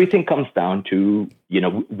everything comes down to,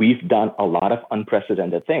 we've done a lot of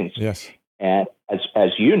unprecedented things. Yes. And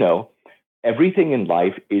as you know, everything in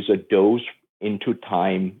life is a dose into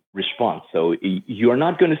time response. So you're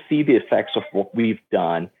not going to see the effects of what we've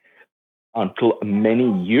done until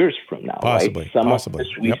many years from now, Possibly. right? Some of this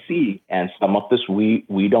we see, and some of this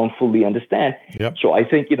we don't fully understand. Yep. So I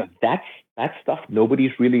think that's stuff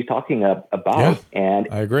nobody's really talking about. Yeah, and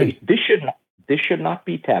I agree. This should not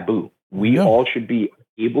be taboo. We all should be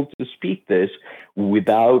able to speak this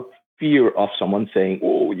without fear of someone saying,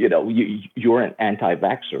 "Oh, you're an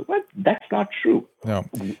anti-vaxxer." Well, that's not true. No.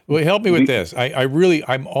 Well, help me with this.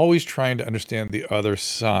 I'm always trying to understand the other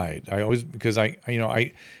side. Because I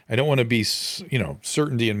don't want to be,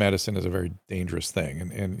 certainty in medicine is a very dangerous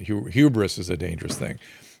thing, and hubris is a dangerous thing.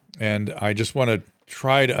 And I just want to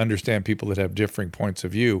try to understand people that have differing points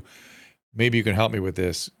of view. Maybe you can help me with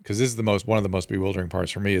this, because this is one of the most bewildering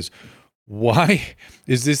parts for me is, why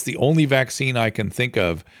is this the only vaccine I can think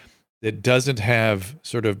of that doesn't have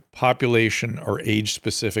sort of population or age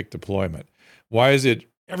specific deployment? Why is it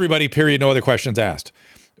everybody, period, no other questions asked?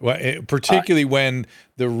 Well, particularly when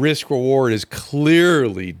the risk reward is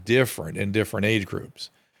clearly different in different age groups.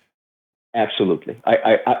 Absolutely.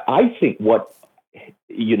 I think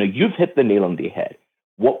you've hit the nail on the head.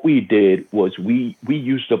 What we did was we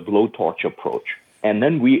used a blowtorch approach, and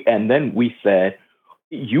then we said,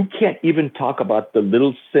 you can't even talk about the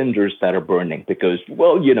little cinders that are burning because, it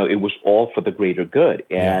was all for the greater good.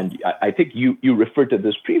 And I think you referred to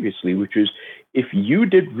this previously, which is if you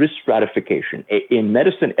did risk stratification in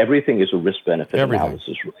medicine, everything is a risk benefit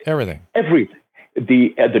analysis. Right? Everything.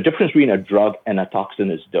 The difference between a drug and a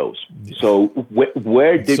toxin is dose. So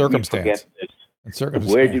where did we forget this?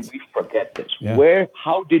 Where did we forget this? Yeah.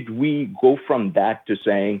 How did we go from that to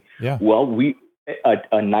saying,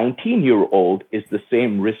 a 19-year-old is the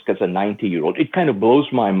same risk as a 90-year-old? It kind of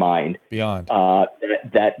blows my mind beyond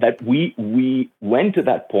that we went to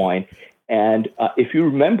that point. And if you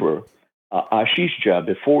remember, Ashish Jha,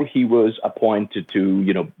 before he was appointed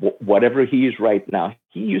to, whatever he is right now,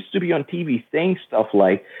 he used to be on TV saying stuff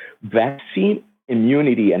like vaccine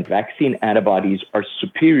immunity and vaccine antibodies are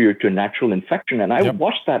superior to natural infection. And I would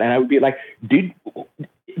watch that and I would be like, this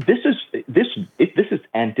is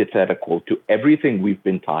antithetical to everything we've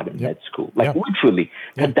been taught in med school, literally.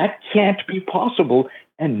 And that can't be possible.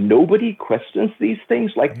 And nobody questions these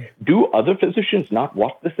things. Like, do other physicians not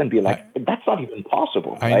watch this and be like, that's not even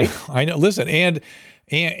possible, right? I know. Listen, and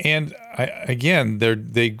again,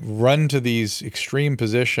 they run to these extreme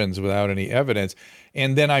positions without any evidence.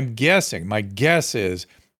 And then my guess is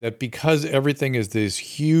that because everything is these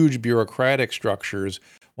huge bureaucratic structures,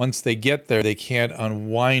 once they get there, they can't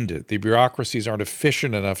unwind it. The bureaucracies aren't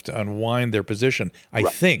efficient enough to unwind their position. I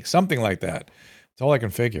think something like that. That's all I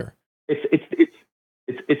can figure.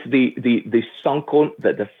 It's the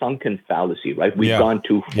sunken fallacy, right? We've gone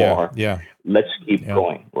too far. Let's keep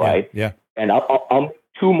going, right? And I'll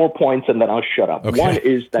two more points and then I'll shut up. Okay. One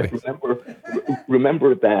is that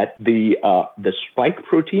remember that the spike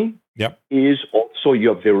protein is also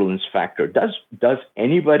your virulence factor. Does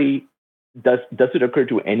it occur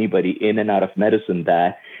to anybody in and out of medicine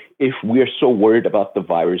that if we're so worried about the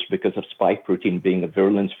virus because of spike protein being a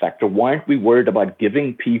virulence factor, why aren't we worried about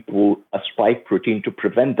giving people a spike protein to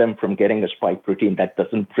prevent them from getting a spike protein that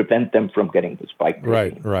doesn't prevent them from getting the spike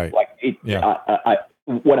protein? Right.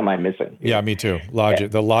 What am I missing? Yeah, me too.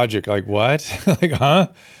 The logic, like what? Like, huh?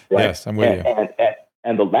 Right. Yes, I'm with you.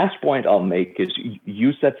 And the last point I'll make is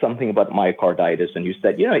you said something about myocarditis, and you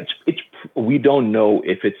said, it's we don't know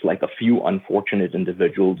if it's like a few unfortunate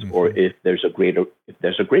individuals or if there's a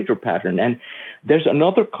greater pattern. And there's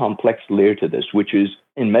another complex layer to this, which is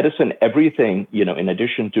in medicine, everything, in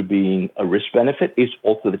addition to being a risk benefit, is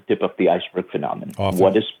also the tip of the iceberg phenomenon.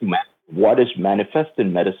 What is manifest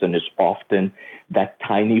in medicine is often that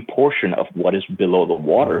tiny portion of what is below the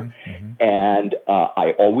water. And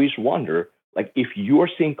I always wonder, like, if you are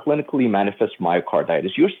seeing clinically manifest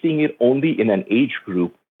myocarditis, you're seeing it only in an age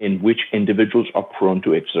group in which individuals are prone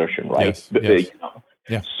to exertion, right?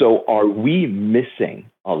 Yes. So are we missing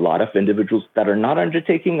a lot of individuals that are not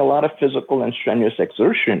undertaking a lot of physical and strenuous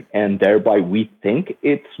exertion, and thereby we think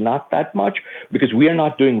it's not that much because we are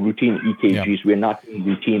not doing routine EKGs, we're not doing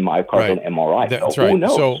routine myocardial MRI. That's right. Who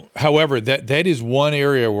knows? So, however, that is one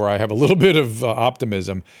area where I have a little bit of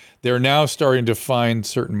optimism. They're now starting to find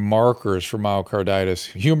certain markers for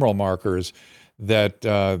myocarditis, humoral markers, that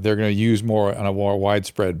they're going to use more on a more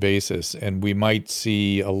widespread basis. And we might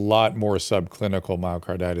see a lot more subclinical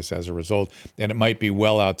myocarditis as a result. And it might be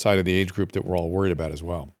well outside of the age group that we're all worried about as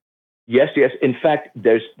well. Yes. In fact,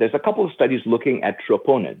 there's a couple of studies looking at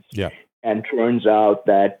troponins. Yeah. And turns out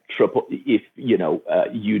that if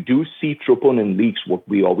you do see troponin leaks, what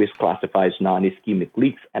we always classify as non-ischemic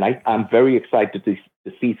leaks, and I'm very excited to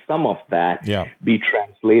see some of that be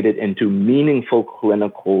translated into meaningful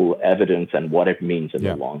clinical evidence and what it means in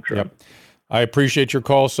the long term. I appreciate your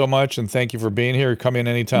call so much, and thank you for being here. Come in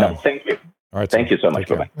anytime. No, thank you. All right, thank you so much.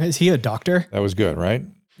 Bye-bye. Is he a doctor? That was good, right?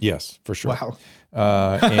 Yes, for sure. Wow.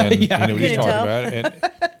 And he's talking about it,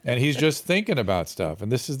 and he's just thinking about stuff.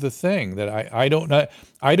 And this is the thing that I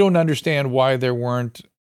don't understand why there weren't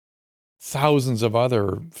thousands of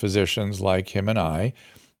other physicians like him and I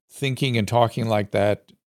thinking and talking like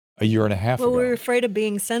that a year and a half ago. Well, we were afraid of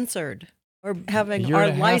being censored or having our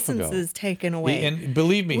licenses taken away. And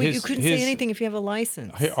believe me, you couldn't say anything if you have a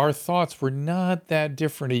license. Our thoughts were not that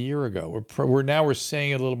different a year ago. We're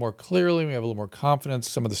saying it a little more clearly. We have a little more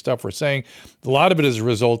confidence. Some of the stuff we're saying, a lot of it is a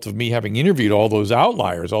result of me having interviewed all those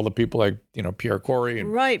outliers, all the people like Pierre Corey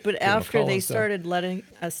and right. But after they started letting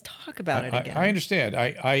us talk about it again, I understand.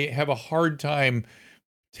 I have a hard time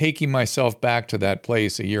taking myself back to that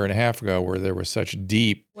place a year and a half ago where there was such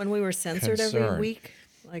deep when we were censored every week,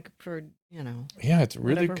 like for. Yeah, it's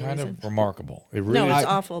really kind of remarkable. It really it's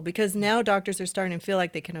awful because now doctors are starting to feel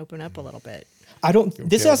like they can open up a little bit.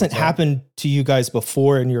 This hasn't happened to you guys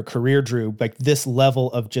before in your career, Drew, like this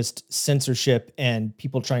level of just censorship and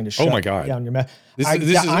people trying to shut down your mouth.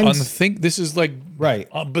 This is like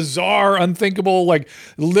bizarre, unthinkable. Like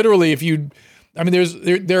literally, if you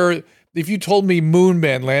if you told me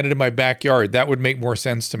Moonman landed in my backyard, that would make more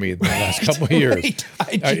sense to me in the last couple of years.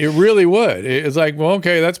 It really would. It's like, well,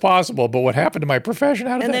 okay, that's possible. But what happened to my profession?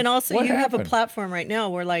 And then also you have a platform right now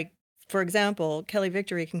where, like, for example, Kelly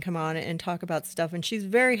Victory can come on and talk about stuff. And she's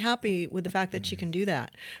very happy with the fact that she can do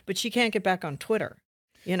that. But she can't get back on Twitter,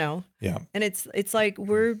 Yeah. And it's like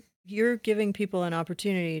we're you're giving people an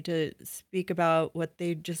opportunity to speak about what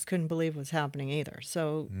they just couldn't believe was happening either.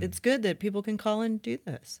 So it's good that people can call and do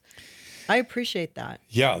this. I appreciate that.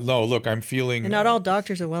 Yeah, no, look, I'm feeling, And not all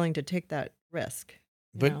doctors are willing to take that risk.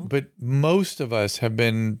 but most of us have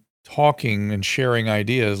been talking and sharing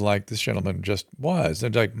ideas like this gentleman just was.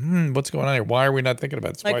 They're like, what's going on here? Why are we not thinking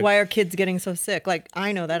about this? Like, why are kids getting so sick? Like,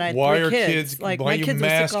 I know that I had why 3 are kids. Like, why my are you kids were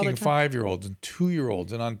sick all the masking time. 5-year-olds and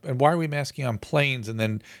 2-year-olds and why are we masking on planes and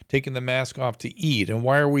then taking the mask off to eat? And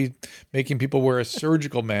why are we making people wear a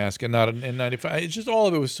surgical mask and not an N95? It's just all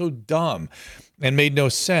of it was so dumb and made no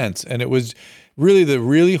sense. And it was really the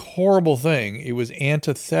really horrible thing. It was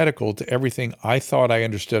antithetical to everything I thought I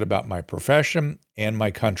understood about my profession and my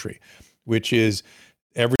country, which is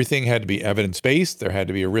everything had to be evidence-based. There had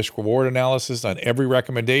to be a risk-reward analysis on every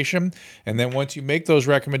recommendation. And then once you make those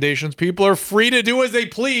recommendations, people are free to do as they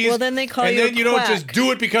please. Well, then they call you and a then you don't quack. just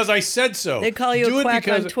do it because I said so. They call you a quack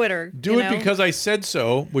on Twitter. Do it because I said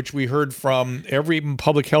so, which we heard from every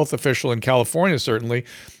public health official in California, certainly,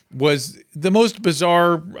 was the most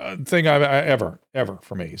bizarre thing I've ever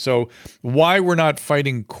for me. So why we're not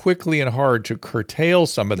fighting quickly and hard to curtail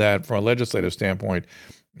some of that from a legislative standpoint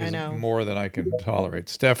is more than I can tolerate.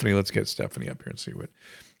 Stephanie, let's get Stephanie up here and see what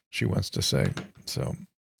she wants to say. So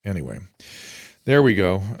anyway, there we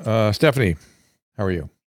go. Stephanie, how are you?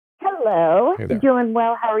 Hello. Hey there. Doing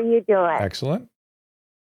well. How are you doing? Excellent.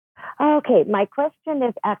 Okay. My question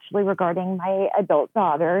is actually regarding my adult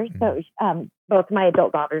daughters. So both my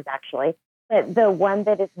adult daughters, actually. But the one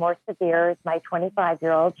that is more severe is my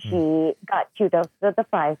 25-year-old. She got 2 doses of the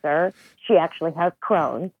Pfizer. She actually has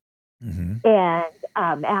Crohn's. And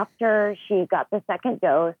after she got the second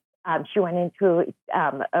dose, she went into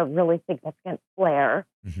a really significant flare.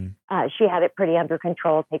 She had it pretty under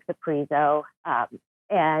control, takes a Prizo.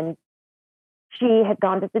 And she had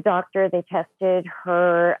gone to the doctor. They tested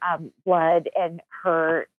her blood and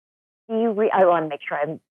her I want to make sure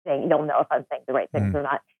I'm saying, you'll know if I'm saying the right things or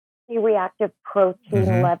not. C-reactive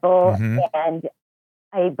protein level, and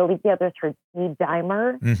I believe the other is her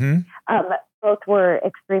D-dimer. Both were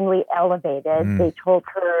extremely elevated. They told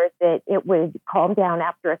her that it would calm down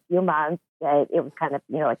after a few months, that it was kind of,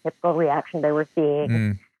 a typical reaction they were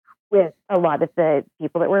seeing with a lot of the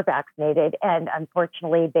people that were vaccinated. And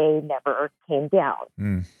unfortunately, they never came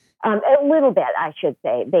down. A little bit, I should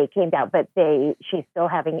say. They came down, but she's still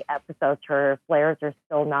having episodes. Her flares are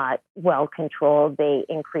still not well controlled. They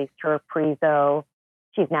increased her Prizo.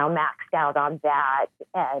 She's now maxed out on that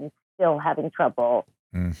and still having trouble.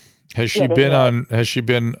 Has she been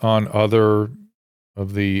on other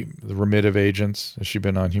of the remittive agents? Has she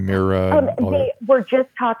been on Humira? They were just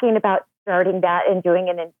talking about starting that and doing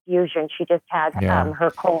an infusion. She just had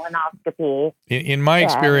her colonoscopy. In my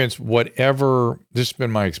experience, this has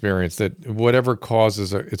been my experience, that whatever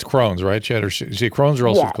causes it's Crohn's, right? She had Crohn's or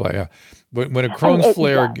ulcerative colitis. Yeah. But when a Crohn's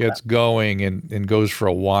flare gets going and goes for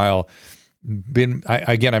a while,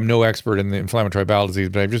 I'm no expert in the inflammatory bowel disease,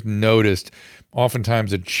 but I've just noticed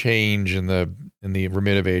oftentimes a change in the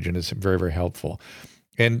remittive agent is very, very helpful.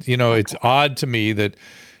 And it's odd to me that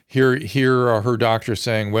here are her doctors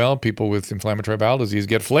saying, well, people with inflammatory bowel disease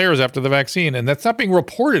get flares after the vaccine, and that's not being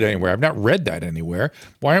reported anywhere. I've not read that anywhere.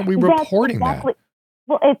 Why aren't we reporting that?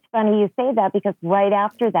 Well, it's funny you say that, because right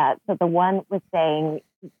after that, so the one was saying,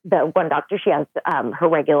 the one doctor, she has her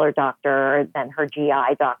regular doctor, then her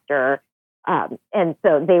GI doctor. And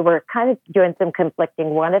so they were kind of doing some conflicting.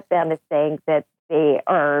 One of them is saying that they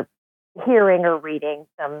are hearing or reading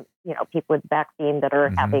some, people with vaccine that are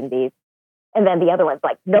having these. And then the other one's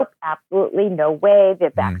like, nope, absolutely no way.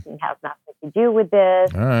 The vaccine has nothing to do with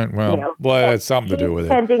this. All right. Well, well, it's something to do with it.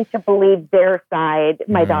 Tending to believe their side.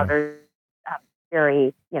 My daughter's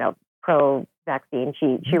very, pro-vaccine.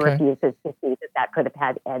 She refuses to see that could have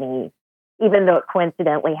had any, even though it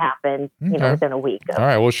coincidentally happened, within a week. All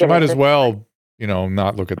right. Well, she might as well,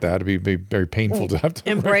 not look at that. It'd be very painful to have to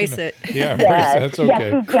embrace it. Yeah, embrace it. That's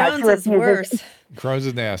okay. Crohn's is worse. Crohn's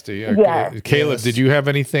is nasty. Yeah. Caleb, did you have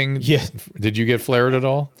anything? Yeah. Did you get flared at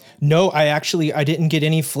all? No, I didn't get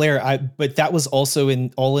any flare. But that was also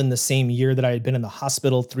all in the same year that I had been in the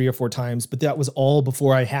hospital 3 or 4 times. But that was all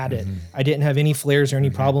before I had it. I didn't have any flares or any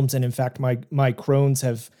problems. And in fact, my Crohn's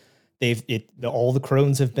all the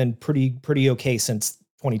Crohn's have been pretty okay since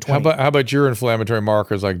 2020. How about your inflammatory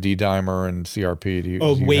markers like D-dimer and CRP? Do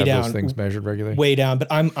you way have down. those things measured regularly? Way down. But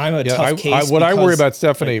I'm a tough case. What I worry about,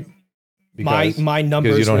 Stephanie, my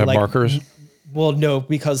numbers, because you don't have markers. Well, no,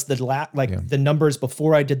 because the numbers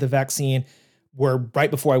before I did the vaccine were right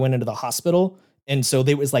before I went into the hospital, And so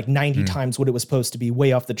it was like 90 times what it was supposed to be,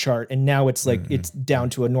 way off the chart. And now it's like it's down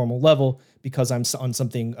to a normal level because I'm on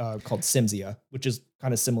something called Cimzia, which is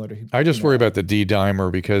kind of similar to. I just worry about the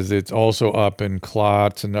D-dimer because it's also up in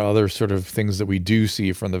clots and other sort of things that we do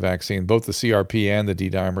see from the vaccine, both the CRP and the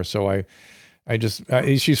D-dimer. So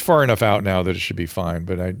she's far enough out now that it should be fine.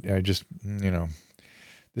 But I just,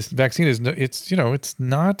 this vaccine is, it's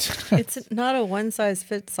not. It's not a one size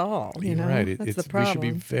fits all. Right. That's the problem. We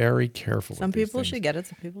should be very careful. Some people should get it,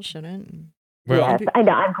 some people shouldn't. Well, yes, I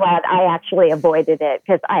know. I'm glad I actually avoided it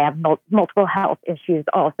because I have multiple health issues.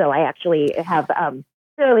 Also, I actually have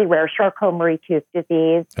fairly rare Charcot-Marie-Tooth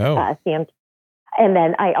disease, CMT, and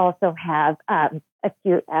then I also have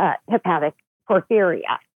acute hepatic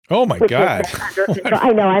porphyria. Oh my God!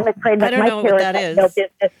 I know. I'm afraid that my parents have no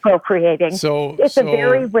business procreating. So it's a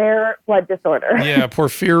very rare blood disorder. Yeah,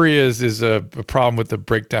 porphyria is a problem with the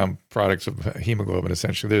breakdown products of hemoglobin.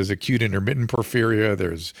 Essentially, there's acute intermittent porphyria.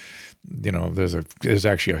 There's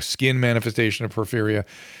actually a skin manifestation of porphyria,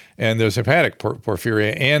 and there's hepatic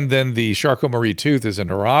porphyria, and then the Charcot-Marie-Tooth is a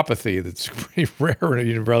neuropathy that's pretty rare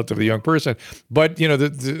in a relatively young person. But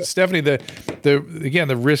Stephanie,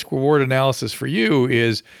 the risk reward analysis for you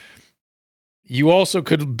is you also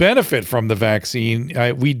could benefit from the vaccine.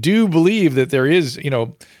 We do believe that there is,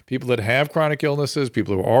 people that have chronic illnesses,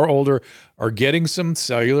 people who are older, are getting some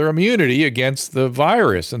cellular immunity against the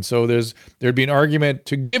virus. And so there'd be an argument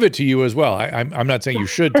to give it to you as well. I'm not saying you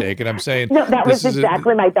should take it. I'm saying no, that was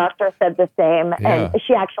exactly my doctor said the same. Yeah. And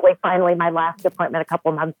she actually finally, my last appointment a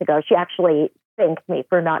couple of months ago, she actually thanked me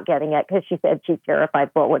for not getting it because she said she's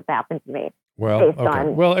terrified what would happen to me. Well, okay.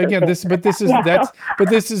 Well, again, she's practicing.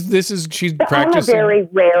 I'm a very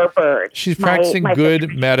rare bird. She's practicing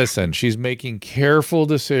good medicine. She's making careful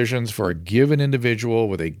decisions for a given individual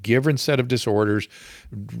with a given set of disorders.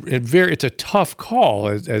 It's a tough call,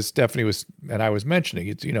 as Stephanie and I was mentioning.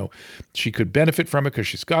 It's, she could benefit from it because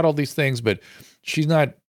she's got all these things, but she's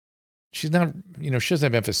not, she doesn't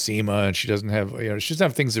have emphysema, and she doesn't have, she doesn't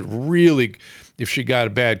have things that really, if she got a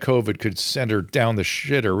bad COVID, could send her down the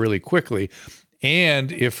shitter really quickly.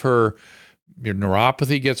 And if your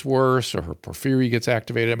neuropathy gets worse or her porphyria gets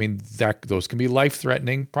activated, those can be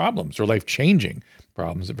life-threatening problems or life-changing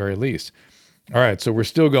problems at very least. All right, so we're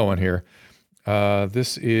still going here.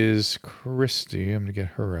 This is Christy. I'm going to get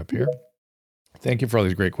her up here. Thank you for all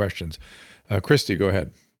these great questions. Christy, go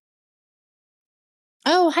ahead.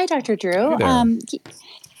 Oh, hi, Dr. Drew. Hey there.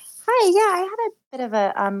 Hi, yeah, I had a bit of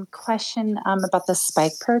a question about the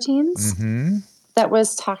spike proteins that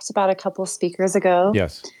was talked about a couple speakers ago.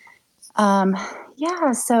 Yes.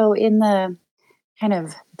 Yeah, so in the kind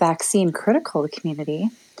of vaccine critical community,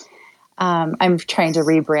 I'm trying to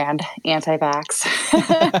rebrand anti-vax.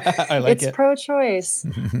 I like it's pro-choice.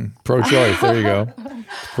 Pro-choice, there you go.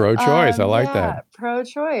 Pro-choice, I like that.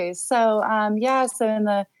 Pro-choice. So, so in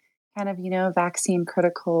the kind of, vaccine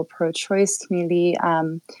critical pro-choice community,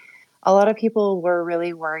 a lot of people were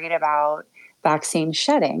really worried about vaccine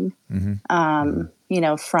shedding, from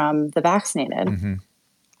the vaccinated.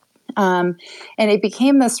 And it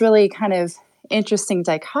became this really kind of interesting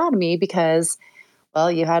dichotomy because, well,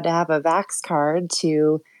 you had to have a vax card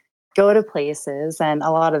to go to places. And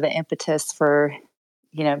a lot of the impetus for,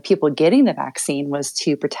 people getting the vaccine was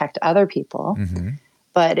to protect other people.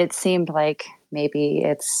 But it seemed like maybe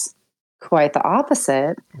it's quite the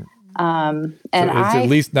opposite. And so it's at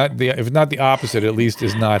least not if not the opposite, at least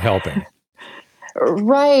is not helping.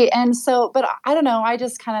 Right. And so, but I don't know, I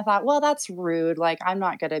just kind of thought, well, that's rude. Like, I'm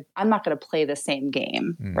not going to play the same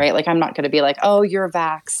game, right? Like, I'm not going to be like, oh, you're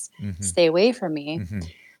vaxxed, stay away from me.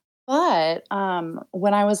 But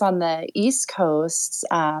when I was on the East Coast,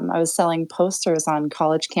 I was selling posters on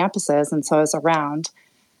college campuses. And so I was around,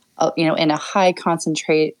 in a high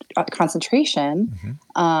concentration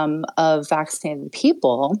of vaccinated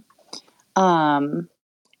people.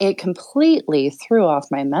 It completely threw off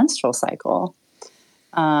my menstrual cycle.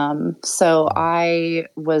 So I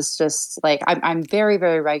was just like, I'm very,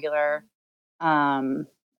 very regular.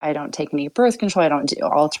 I don't take any birth control. I don't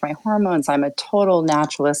alter my hormones. I'm a total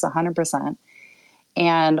naturalist, 100%.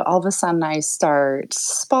 And all of a sudden I start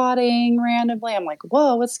spotting randomly. I'm like,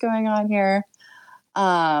 whoa, what's going on here?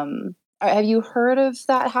 Have you heard of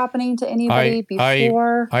that happening to anybody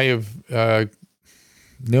before? I have,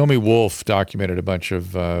 Naomi Wolf documented a bunch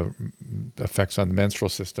of effects on the menstrual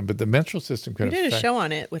system, but the menstrual system could did a show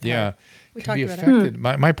on it with her. We talked about it.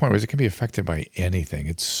 My point was it can be affected by anything.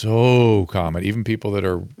 It's so common. Even people that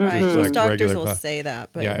are right. just Like doctors will say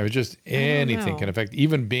that. But it was just anything can affect.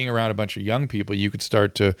 Even being around a bunch of young people, you could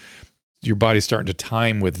your body's starting to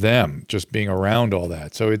time with them, just being around all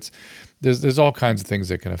that. So there's all kinds of things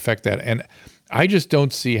that can affect that. And I just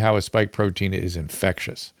don't see how a spike protein is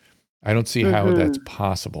infectious. I don't see how that's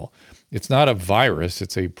possible. It's not a virus,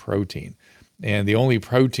 it's a protein. And the only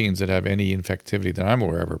proteins that have any infectivity that I'm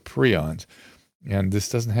aware of are prions. And this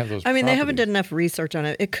doesn't have those they haven't properties. done enough research on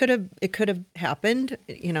it. It could have happened.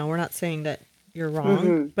 We're not saying that you're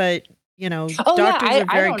wrong, but doctors are I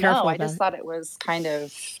very don't careful know. I about just it. thought it was kind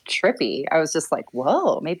of trippy. I was just like,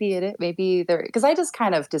 whoa, maybe there, because I just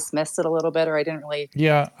kind of dismissed it a little bit, or I didn't really.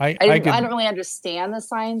 Yeah, I don't really understand the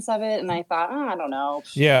science of it, and I thought, I don't know.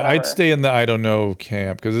 Yeah, whatever. I'd stay in the I don't know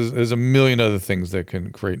camp because there's a million other things that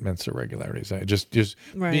can create mental irregularities. Just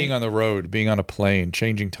being on the road, being on a plane,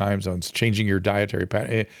 changing time zones, changing your dietary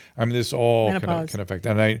pattern. I mean, this all can affect.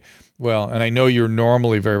 And I know you're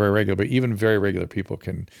normally very, very regular, but even very regular people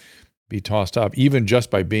can be tossed up. Even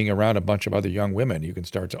just by being around a bunch of other young women, you can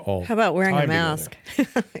start to all. How about wearing a mask?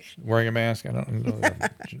 Wearing a mask? I don't know.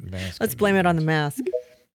 Let's blame it on the mask.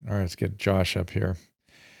 All right, let's get Josh up here.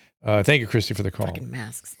 Thank you, Christy, for the call. Fucking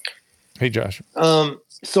masks. Hey, Josh.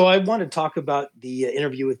 So I want to talk about the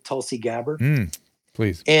interview with Tulsi Gabbard.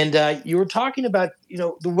 Please. And you were talking about,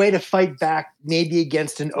 the way to fight back maybe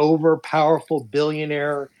against an over-powerful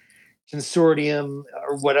billionaire consortium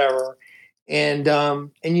or whatever. And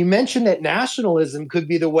you mentioned that nationalism could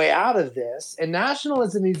be the way out of this. And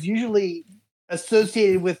nationalism is usually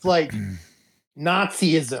associated with like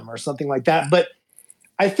Nazism or something like that. But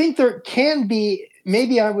I think there can be,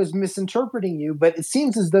 maybe I was misinterpreting you, but it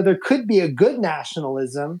seems as though there could be a good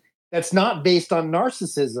nationalism that's not based on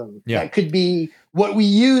narcissism. Yeah. That could be what we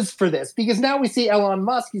use for this. Because now we see Elon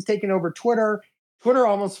Musk, he's taken over Twitter. Twitter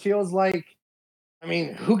almost feels like,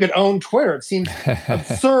 who could own Twitter? It seems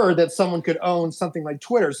absurd that someone could own something like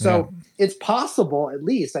Twitter. So it's possible, at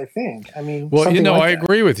least, I think. Well, I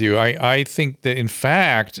agree with you. I think that, in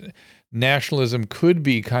fact, nationalism could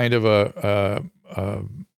be kind of a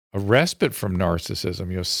respite from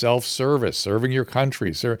narcissism, self-service, serving your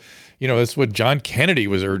country. That's what John Kennedy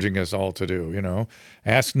was urging us all to do,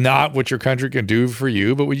 ask not what your country can do for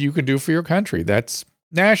you, but what you can do for your country. That's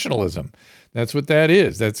nationalism. That's what that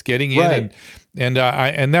is. That's getting in. Right. And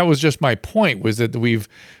that was just my point, was that we've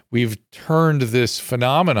turned this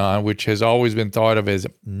phenomenon, which has always been thought of as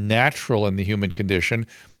natural in the human condition,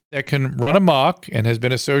 that can run amok and has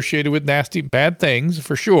been associated with nasty, bad things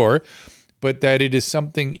for sure, but that it is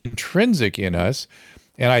something intrinsic in us.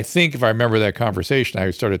 And I think if I remember that conversation,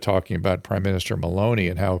 I started talking about Prime Minister Maloney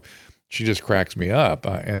and how she just cracks me up.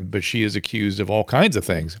 But she is accused of all kinds of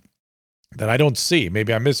things that I don't see.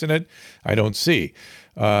 Maybe I'm missing it. I don't see.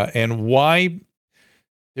 And why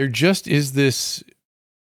there just is this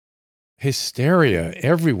hysteria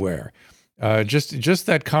everywhere. Just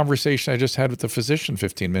that conversation I just had with the physician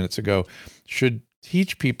 15 minutes ago should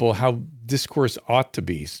teach people how discourse ought to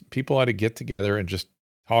be. People ought to get together and just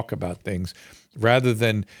talk about things rather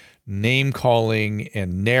than name calling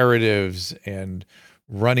and narratives and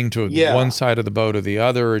running to one side of the boat or the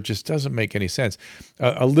other. It just doesn't make any sense.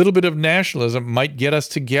 A little bit of nationalism might get us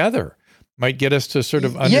together, might get us to sort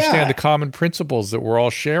of understand the common principles that we're all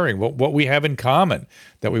sharing, what we have in common,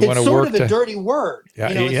 that we want to work to. It's sort of a dirty word.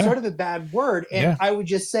 It's sort of a bad word. And I would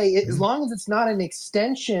just say, as long as it's not an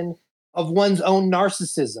extension of one's own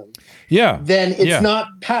narcissism, then it's not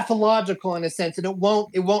pathological in a sense, and it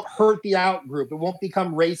won't hurt the out group. It won't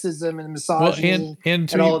become racism and misogyny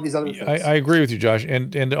and all of these other things. I agree with you, Josh,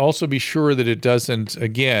 and also be sure that it doesn't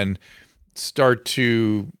again start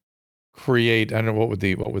to create. I don't know what would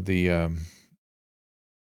the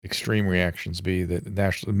extreme reactions be,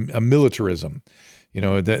 that militarism.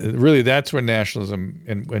 That's when nationalism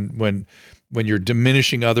and when you're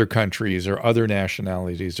diminishing other countries or other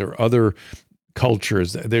nationalities or other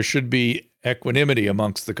cultures, there should be equanimity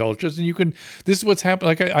amongst the cultures. And this is what's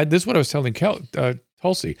happened. This is what I was telling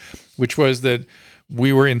Tulsi, which was that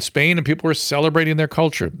we were in Spain and people were celebrating their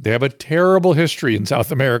culture. They have a terrible history in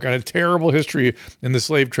South America and a terrible history in the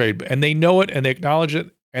slave trade, and they know it and they acknowledge it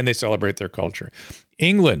and they celebrate their culture.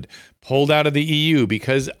 England pulled out of the EU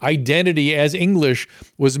because identity as English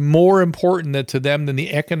was more important to them than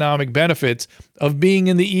the economic benefits of being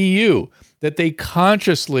in the EU, that they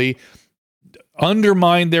consciously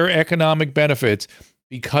undermined their economic benefits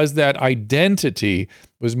because that identity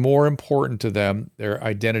was more important to them, their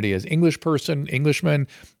identity as Englishmen,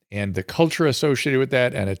 and the culture associated with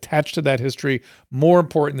that and attached to that history, more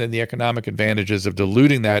important than the economic advantages of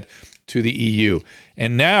diluting that to the EU.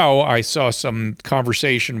 And now I saw some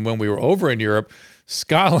conversation when we were over in Europe.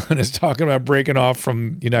 Scotland is talking about breaking off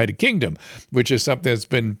from United Kingdom, which is something that's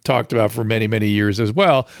been talked about for many, many years as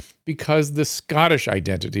well, because the Scottish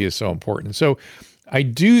identity is so important. So I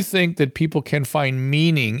do think that people can find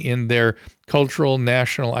meaning in their cultural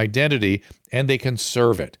national identity, and they can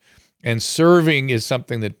serve it. And serving is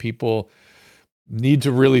something that people need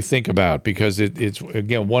to really think about, because it's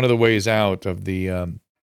again one of the ways out of the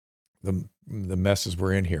messes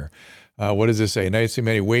we're in here. What does this say? United States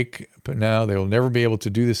men wake up now. They will never be able to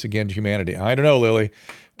do this again to humanity. I don't know, Lily.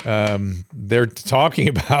 They're talking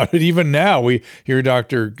about it even now. We hear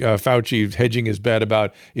Dr. Fauci hedging his bet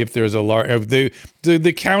about if there's a large,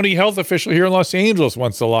 the county health official here in Los Angeles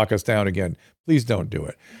wants to lock us down again. Please don't do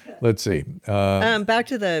it. Let's see. Back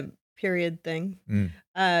to the period thing.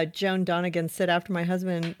 Joan Donegan said, after my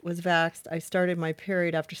husband was vaxxed, I started my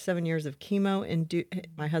period after 7 years of chemo.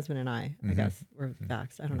 My husband and I guess, were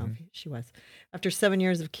vaxxed. I don't know if she was. After 7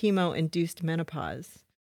 years of chemo-induced menopause.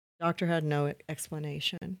 Doctor had no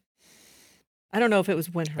explanation. I don't know if it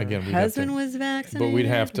was when her husband was vaccinated. But we'd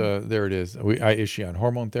have to, there it is. Is she on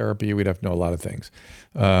hormone therapy? We'd have to know a lot of things,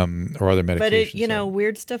 or other medications. But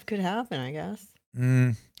weird stuff could happen, I guess.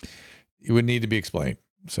 It would need to be explained.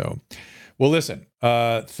 So, well, listen,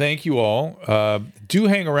 thank you all. Do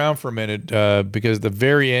hang around for a minute, because at the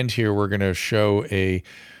very end here, we're going to show a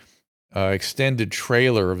extended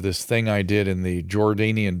trailer of this thing I did in the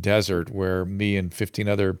Jordanian desert, where me and 15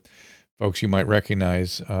 other folks you might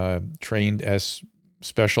recognize trained as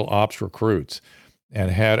special ops recruits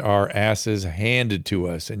and had our asses handed to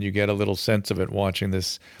us. And you get a little sense of it watching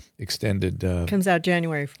this extended. Comes out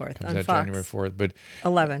January 4th on Fox. January 4th, but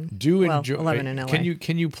 11. Do enjoy. 11 in LA.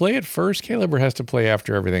 Can you play it first, Caleb, or has to play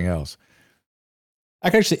after everything else? I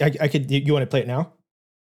could. You want to play it now?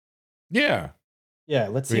 Yeah. Yeah,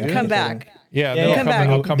 let's see. Come back. Yeah, we'll come back.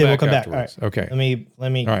 We'll come back afterwards. All right. Okay.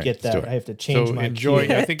 Let me get that. I have to change my enjoy.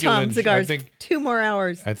 key. I think you'll enjoy. Cigars, 2 more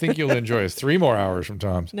hours. I think you'll enjoy us. 3 more hours from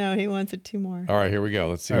Tom's. No, he wants it 2 more. All right, here we go.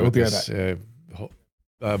 Let's see what what we'll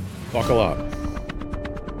this. Buckle up.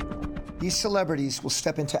 These celebrities will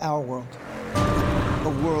step into our world,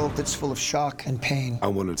 a world that's full of shock and pain. I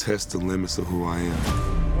want to test the limits of who I am.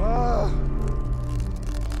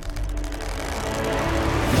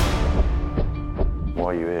 Why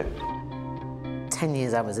are you here? 10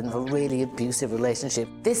 years I was in a really abusive relationship.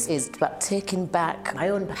 This is about taking back my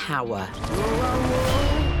own power.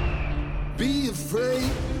 Be afraid.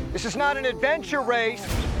 This is not an adventure race.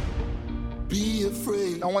 Be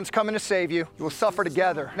afraid. No one's coming to save you. You will suffer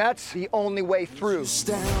together. That's the only way through.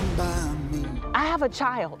 Stand by me. I have a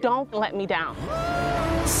child. Don't let me down.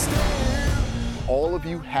 All of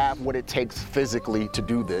you have what it takes physically to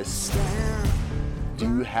do this. Do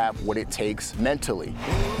you have what it takes mentally?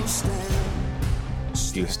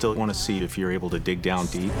 Do you still want to see if you're able to dig down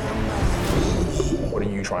deep? What are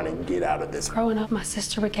you trying to get out of this? Growing up, my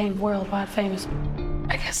sister became worldwide famous.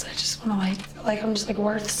 I guess I just want to feel like I'm just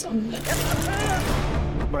worth something.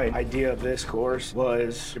 My idea of this course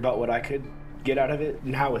was about what I could get out of it.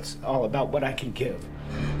 Now it's all about what I can give.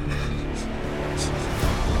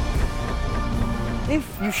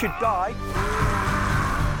 If you should die,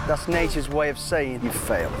 that's nature's way of saying you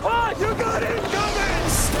failed. Oh, you got it coming!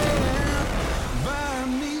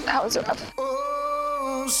 That was rough.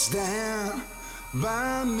 Oh, stand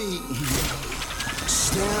by me.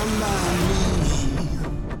 Stand by me.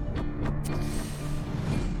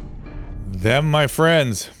 Them, my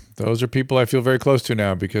friends. Those are people I feel very close to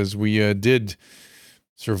now, because we did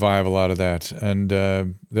survive a lot of that. And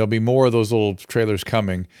there'll be more of those little trailers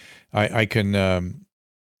coming. I can,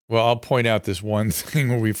 I'll point out this one thing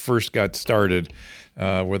when we first got started,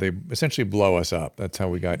 where they essentially blow us up. That's how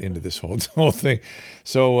we got into this whole thing.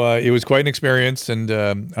 So it was quite an experience. And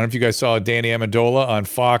I don't know if you guys saw Danny Amendola on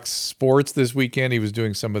Fox Sports this weekend. He was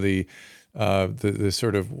doing some of the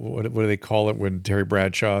sort of, what do they call it when Terry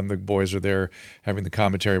Bradshaw and the boys are there having the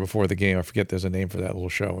commentary before the game. I forget, there's a name for that little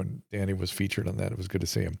show, and Danny was featured on that. It was good to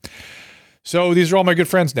see him. So these are all my good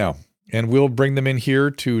friends now, and we'll bring them in here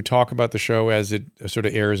to talk about the show as it sort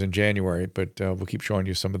of airs in January, but we'll keep showing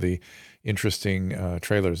you some of the interesting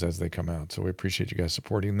trailers as they come out. So we appreciate you guys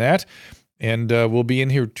supporting that. And we'll be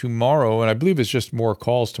in here tomorrow, and I believe it's just more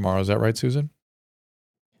calls tomorrow. Is that right, Susan?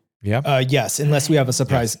 Yeah. Yes, unless we have a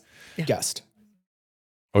surprise guest.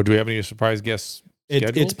 Oh, do we have any surprise guests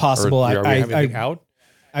scheduled? It's possible. Or are we having anything out?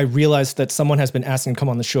 I realized that someone has been asking to come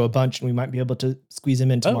on the show a bunch, and we might be able to squeeze him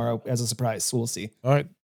in tomorrow as a surprise. So we'll see. All right.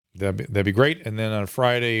 That'd be great. And then on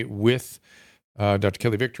Friday with Dr.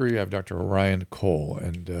 Kelly Victory, I have Dr. Ryan Cole.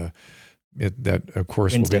 And that, of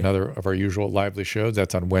course, Wednesday will be another of our usual lively shows.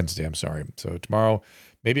 That's on Wednesday. I'm sorry. So tomorrow,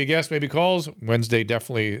 maybe a guest, maybe calls. Wednesday,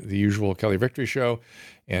 definitely the usual Kelly Victory show.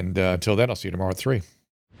 And until then, I'll see you tomorrow at 3.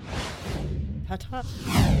 Ta-ta.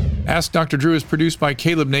 Ask Dr. Drew is produced by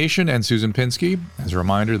Caleb Nation and Susan Pinsky. As a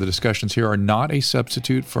reminder, the discussions here are not a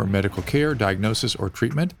substitute for medical care, diagnosis, or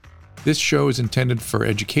treatment. This show is intended for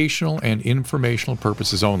educational and informational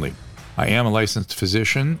purposes only. I am a licensed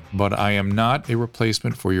physician, but I am not a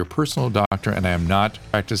replacement for your personal doctor, and I am not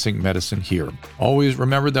practicing medicine here. Always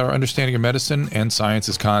remember that our understanding of medicine and science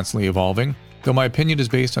is constantly evolving. Though my opinion is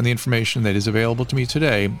based on the information that is available to me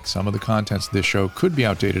today, some of the contents of this show could be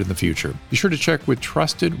outdated in the future. Be sure to check with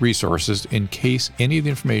trusted resources in case any of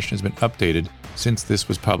the information has been updated since this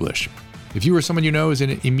was published. If you or someone you know is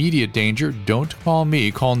in immediate danger, don't call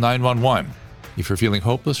me, call 911. If you're feeling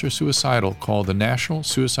hopeless or suicidal, call the National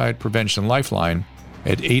Suicide Prevention Lifeline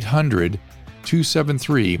at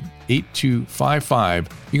 800-273-8255.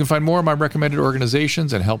 You can find more of my recommended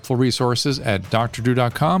organizations and helpful resources at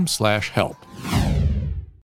drdrew.com/help.